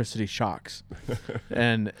the electricity shocks,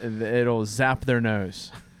 and it'll zap their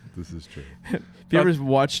nose. This is true. Have you ever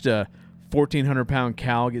watched a 1,400-pound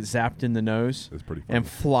cow get zapped in the nose That's pretty funny. and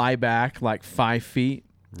fly back like 5 feet?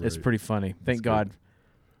 It's Right. pretty funny. Thank God.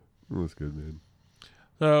 That's good, man.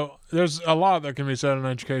 So there's a lot that can be said in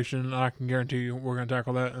education. I can guarantee you we're going to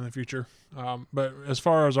tackle that in the future. But as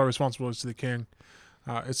far as our responsibilities to the king,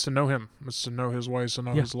 it's to know him. It's to know his ways, to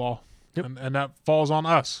know his law. Yep. And that falls on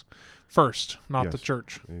us first, not the Yes.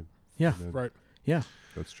 church. Yeah. Amen. Right. Yeah.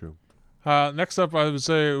 That's true. Next up, I would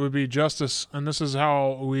say it would be justice. And this is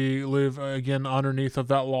how we live, again, underneath of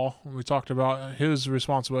that law. We talked about his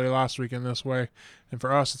responsibility last week in this way. And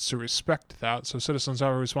for us, it's to respect that. So citizens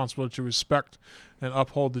have a responsibility to respect and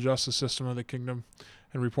uphold the justice system of the kingdom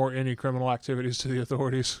and report any criminal activities to the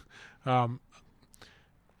authorities. I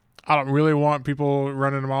don't really want people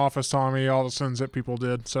running into my office telling me all the sins that people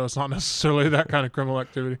did. So it's not necessarily that kind of criminal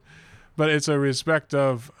activity. But it's a respect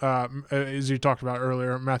of, as you talked about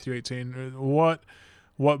earlier, Matthew 18. What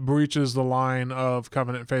breaches the line of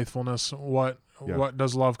covenant faithfulness? What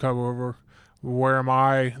does love cover over? Where am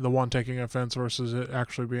I the one taking offense versus it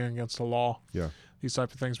actually being against the law? Yeah. These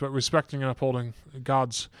type of things. But respecting and upholding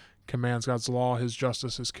God's commands, God's law, His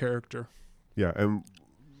justice, His character. Yeah, and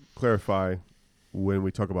clarify, when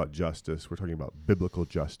we talk about justice, we're talking about biblical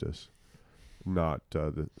justice, not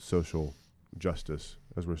the social justice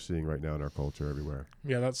as we're seeing right now in our culture everywhere.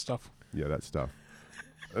 Yeah, that stuff. Yeah, that stuff.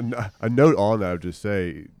 A note on that, I would just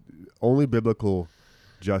say, only biblical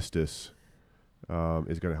justice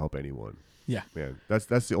is going to help anyone. Yeah. Man, that's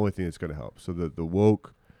the only thing that's going to help. So the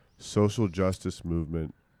woke social justice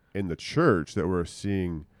movement in the church that we're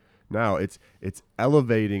seeing now, it's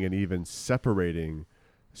elevating and even separating.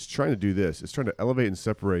 It's trying to do this. It's trying to elevate and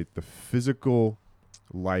separate the physical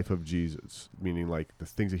life of Jesus, meaning like the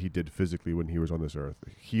things that he did physically when he was on this earth,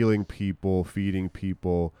 healing people, feeding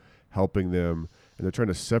people, helping them, and they're trying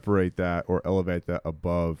to separate that or elevate that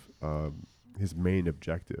above his main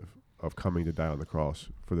objective of coming to die on the cross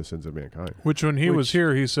for the sins of mankind. Which when he was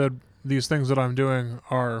here, he said, these things that I'm doing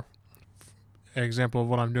are an example of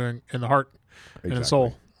what I'm doing in the heart and the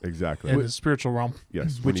soul. Exactly. In the spiritual realm.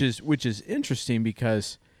 Yes. Which is interesting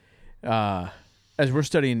because as we're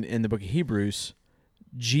studying in the book of Hebrews,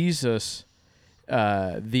 Jesus,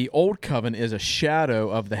 the old covenant is a shadow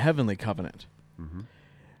of the heavenly covenant. Mm-hmm.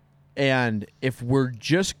 And if we're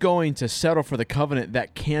just going to settle for the covenant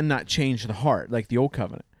that cannot change the heart, like the old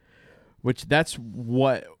covenant, which that's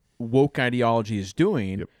what woke ideology is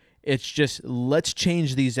doing. Yep. It's just, let's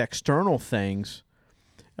change these external things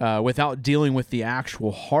without dealing with the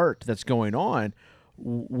actual heart that's going on.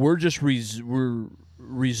 We're just we're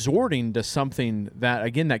resorting to something that,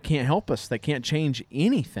 again, that can't help us, that can't change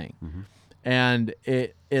anything. Mm-hmm. And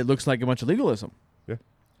it looks like a bunch of legalism. Yeah.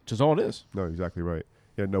 Which is all it is. No, exactly right.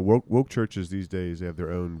 Yeah, no, woke churches these days, they have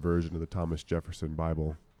their own version of the Thomas Jefferson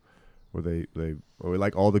Bible, where they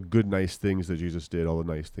like all the good, nice things that Jesus did, all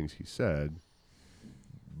the nice things he said,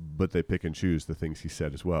 but they pick and choose the things he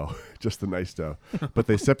said as well, just the nice stuff. But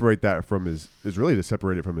they separate that from is really to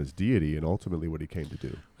separate it from his deity and ultimately what he came to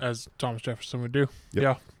do. As Thomas Jefferson would do. Yep.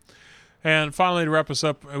 Yeah. And finally, to wrap us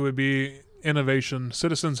up, it would be innovation.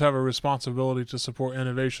 Citizens have a responsibility to support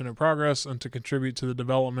innovation and progress and to contribute to the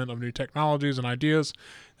development of new technologies and ideas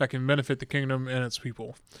that can benefit the kingdom and its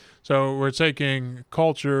people. So we're taking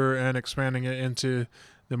culture and expanding it into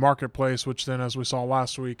the marketplace, which then, as we saw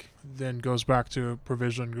last week, then goes back to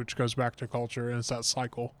provision, which goes back to culture, and it's that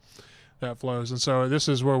cycle that flows. And so this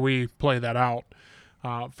is where we play that out.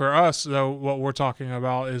 For us, though, what we're talking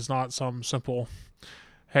about is not some simple,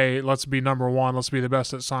 hey, let's be number one, let's be the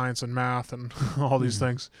best at science and math and all these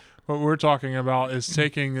things. What we're talking about is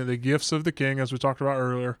taking the gifts of the king, as we talked about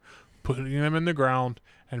earlier, putting them in the ground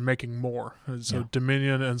and making more. And so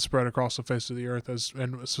dominion and spread across the face of the earth.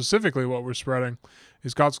 And specifically what we're spreading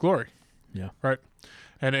is God's glory. Yeah. Right?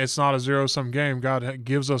 And it's not a zero-sum game. God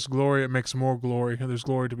gives us glory. It makes more glory. And there's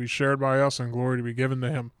glory to be shared by us and glory to be given to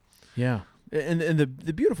him. Yeah. And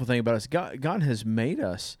the beautiful thing about us, God has made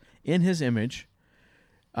us in his image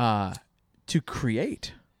to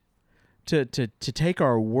create, to take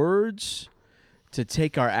our words, to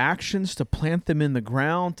take our actions, to plant them in the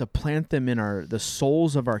ground, to plant them in the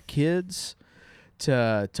souls of our kids,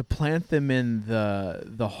 to plant them in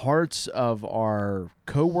the hearts of our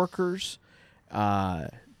coworkers,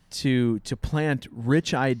 to plant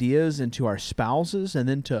rich ideas into our spouses, and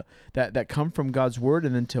then that come from God's word,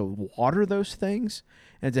 and then to water those things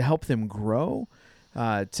and to help them grow,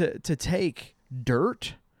 to take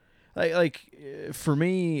dirt, like for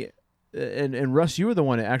me. And Russ, you were the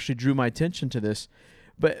one that actually drew my attention to this,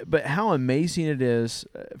 but how amazing it is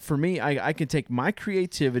for me. I can take my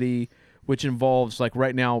creativity, which involves, like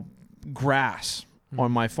right now, grass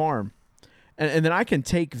on my farm, and then I can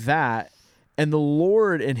take that, and the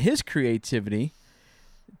Lord and his creativity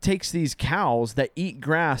takes these cows that eat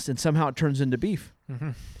grass and somehow it turns into beef. Mm-hmm.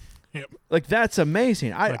 Yep. Like, that's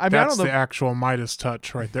amazing. I mean, that's I don't know. The actual Midas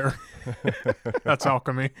touch right there. That's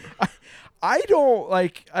alchemy. I don't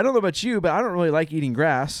know about you, but I don't really like eating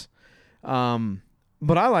grass.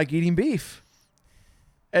 But I like eating beef.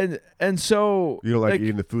 And so You don't like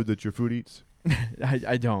eating the food that your food eats?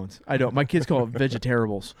 I don't. My kids call it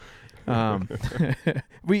vegetables.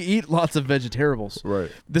 We eat lots of vegetables.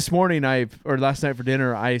 Right. This morning last night for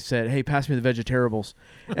dinner, I said, "Hey, pass me the vegetables."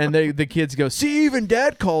 And the kids go, "See, even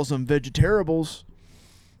Dad calls them vegetables."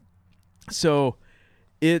 So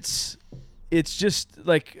it's just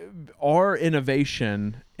like our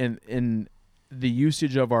innovation in the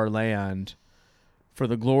usage of our land for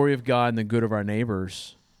the glory of God and the good of our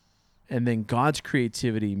neighbors, and then God's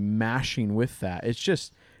creativity mashing with that. It's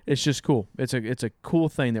just cool. It's a cool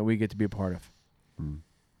thing that we get to be a part of.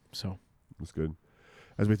 So that's good.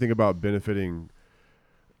 As we think about benefiting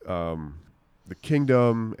the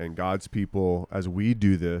kingdom and God's people, as we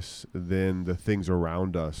do this, then the things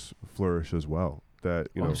around us flourish as well. That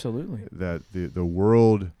absolutely, that the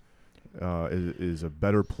world is a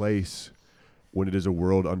better place when it is a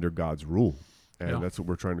world under God's rule, and that's what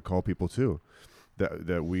we're trying to call people to.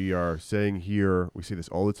 That we are saying here, we see this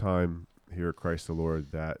all the time here at Christ the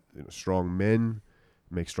Lord, that strong men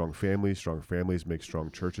make strong families make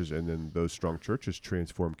strong churches, and then those strong churches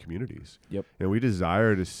transform communities. Yep. And we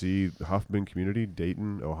desire to see the Huffman community,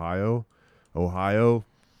 Dayton, Ohio,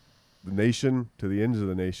 the nation, to the ends of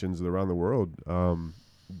the nations around the world,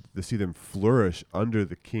 to see them flourish under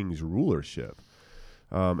the King's rulership,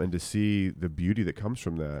 and to see the beauty that comes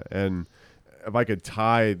from that. And if I could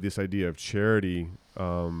tie this idea of charity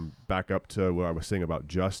back up to what I was saying about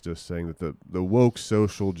justice, saying that the woke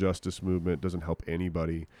social justice movement doesn't help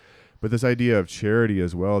anybody, but this idea of charity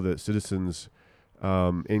as well, that citizens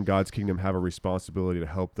in God's kingdom have a responsibility to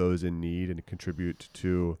help those in need and contribute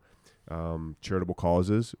to charitable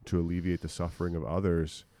causes to alleviate the suffering of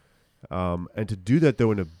others, and to do that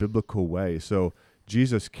though in a biblical way. So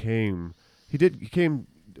Jesus came.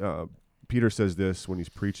 Peter says this when he's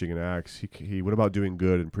preaching in Acts. He went about doing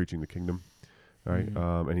good and preaching the kingdom, right?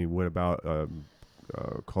 And he went about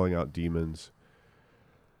calling out demons,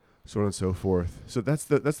 so on and so forth. So that's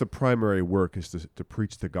the primary work, is to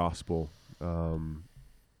preach the gospel.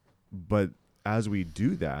 But as we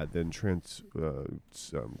do that, then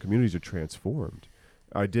communities are transformed.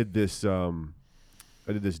 I did this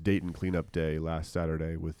Dayton cleanup day last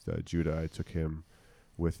Saturday with Judah. I took him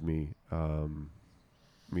with me.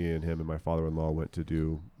 Me and him and my father-in-law went to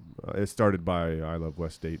do. It started by I Love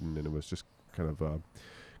West Dayton, and it was just kind of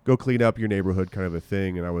go clean up your neighborhood kind of a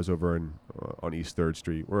thing. And I was over on East 3rd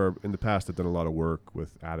Street, where in the past I've done a lot of work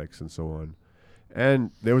with addicts and so on.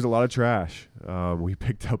 And there was a lot of trash. We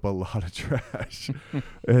picked up a lot of trash.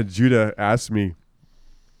 And Judah asked me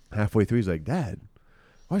halfway through, he's like, "Dad,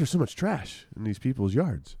 why is there so much trash in these people's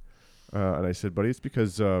yards?" And I said, "Buddy, it's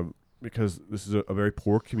because this is a very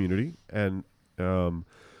poor community, and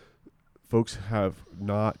folks have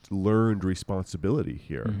not learned responsibility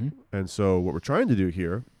here. Mm-hmm. And so what we're trying to do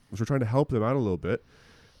here is we're trying to help them out a little bit,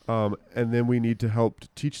 and then we need to help to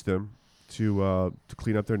teach them to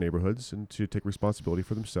clean up their neighborhoods and to take responsibility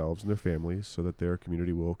for themselves and their families, so that their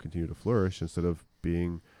community will continue to flourish instead of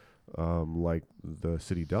being like the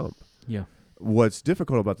city dump." Yeah. What's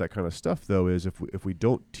difficult about that kind of stuff, though, is if we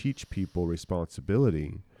don't teach people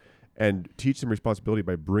responsibility, and teach them responsibility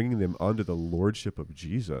by bringing them under the lordship of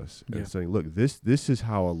Jesus, and saying, "Look, this is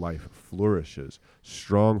how a life flourishes.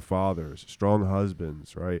 Strong fathers, strong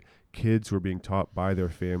husbands, right? Kids who are being taught by their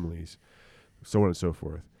families, so on and so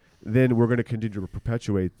forth." Then we're going to continue to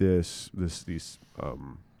perpetuate these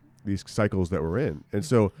cycles that we're in. And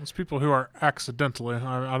so it's people who are accidentally.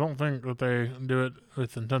 I don't think that they do it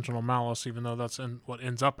with intentional malice, even though that's what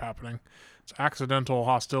ends up happening. It's accidental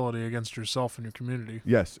hostility against yourself and your community.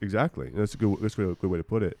 Yes, exactly. And that's a good way to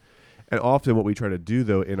put it. And often what we try to do,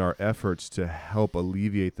 though, in our efforts to help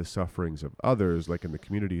alleviate the sufferings of others, like in the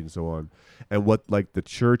community and so on, and what like the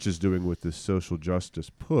church is doing with this social justice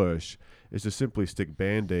push, is to simply stick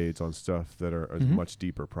Band-Aids on stuff that are a much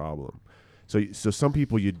deeper problem. So some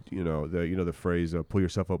people, you know the phrase, pull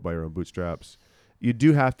yourself up by your own bootstraps. You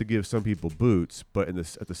do have to give some people boots, but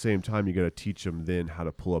at the same time, you got to teach them then how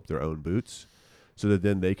to pull up their own boots, so that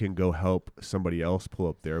then they can go help somebody else pull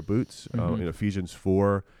up their boots. In Ephesians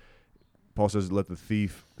 4, Paul says, "Let the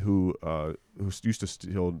thief who used to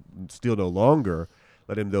steal no longer,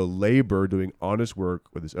 let him though labor, doing honest work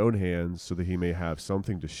with his own hands, so that he may have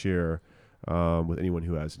something to share with anyone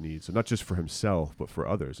who has need." So not just for himself, but for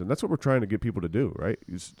others. And that's what we're trying to get people to do, right?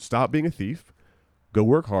 Is stop being a thief, go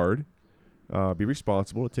work hard, be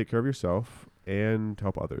responsible to take care of yourself, and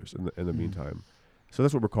help others in the meantime. So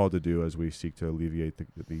that's what we're called to do as we seek to alleviate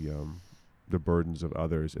the burdens of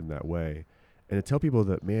others in that way. And to tell people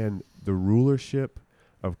that, man, the rulership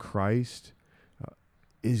of Christ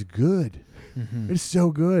is good. Mm-hmm. It's so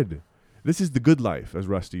good. This is the good life, as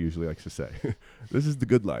Rusty usually likes to say. This is the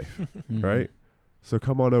good life, right? So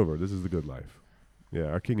come on over. This is the good life. Yeah,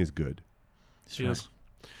 our King is good. Yes.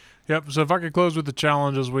 Yep. So if I could close with the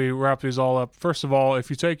challenge as we wrap these all up. First of all, if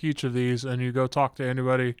you take each of these and you go talk to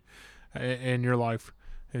anybody in your life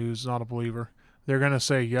who's not a believer, they're going to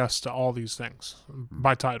say yes to all these things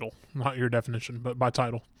by title, not your definition, but by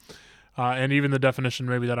title. And even the definition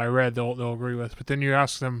maybe that I read, they'll agree with. But then you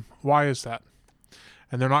ask them, why is that?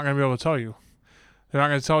 And they're not going to be able to tell you. They're not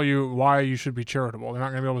going to tell you why you should be charitable. They're not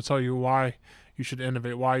going to be able to tell you why you should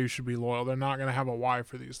innovate, why you should be loyal. They're not going to have a why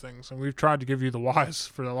for these things. And we've tried to give you the whys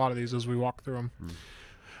for a lot of these as we walk through them.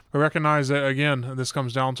 But recognize that, again, this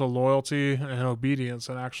comes down to loyalty and obedience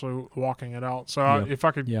and actually walking it out. So if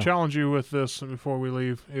I could challenge you with this before we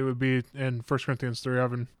leave, it would be in 1 Corinthians 3.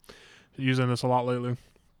 I've been using this a lot lately.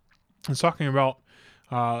 It's talking about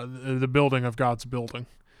the building of God's building.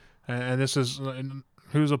 And this is,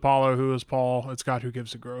 who's Apollo, who is Paul? It's God who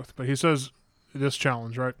gives the growth. But he says this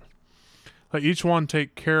challenge, right? Let each one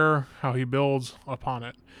take care how he builds upon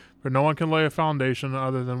it. For no one can lay a foundation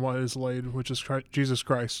other than what is laid, which is Jesus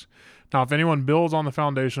Christ. Now, if anyone builds on the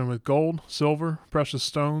foundation with gold, silver, precious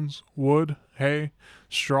stones, wood, hay,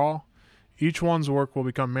 straw, each one's work will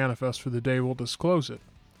become manifest, for the day will disclose it,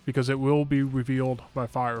 because it will be revealed by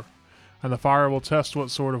fire. And the fire will test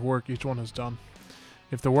what sort of work each one has done.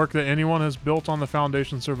 If the work that anyone has built on the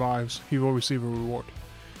foundation survives, he will receive a reward.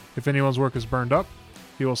 If anyone's work is burned up,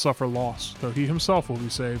 he will suffer loss, though he himself will be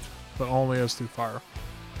saved, but only as through fire.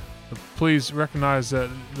 But please recognize that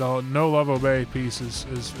the no love obey piece is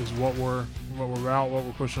what we're about, what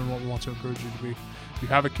we're pushing, what we want to encourage you to be. If you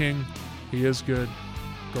have a king, he is good.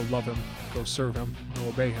 Go love him, go serve him, and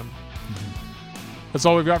obey him. That's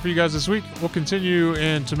all we've got for you guys this week. We'll continue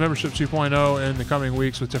into Membership 2.0 in the coming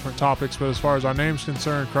weeks with different topics, but as far as our name's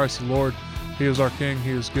concerned, Christ the Lord, he is our King,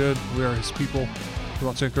 he is good, we are his people. We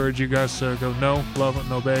want to encourage you guys to go know, love,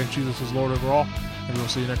 and obey Jesus is Lord over all, and we'll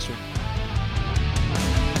see you next week.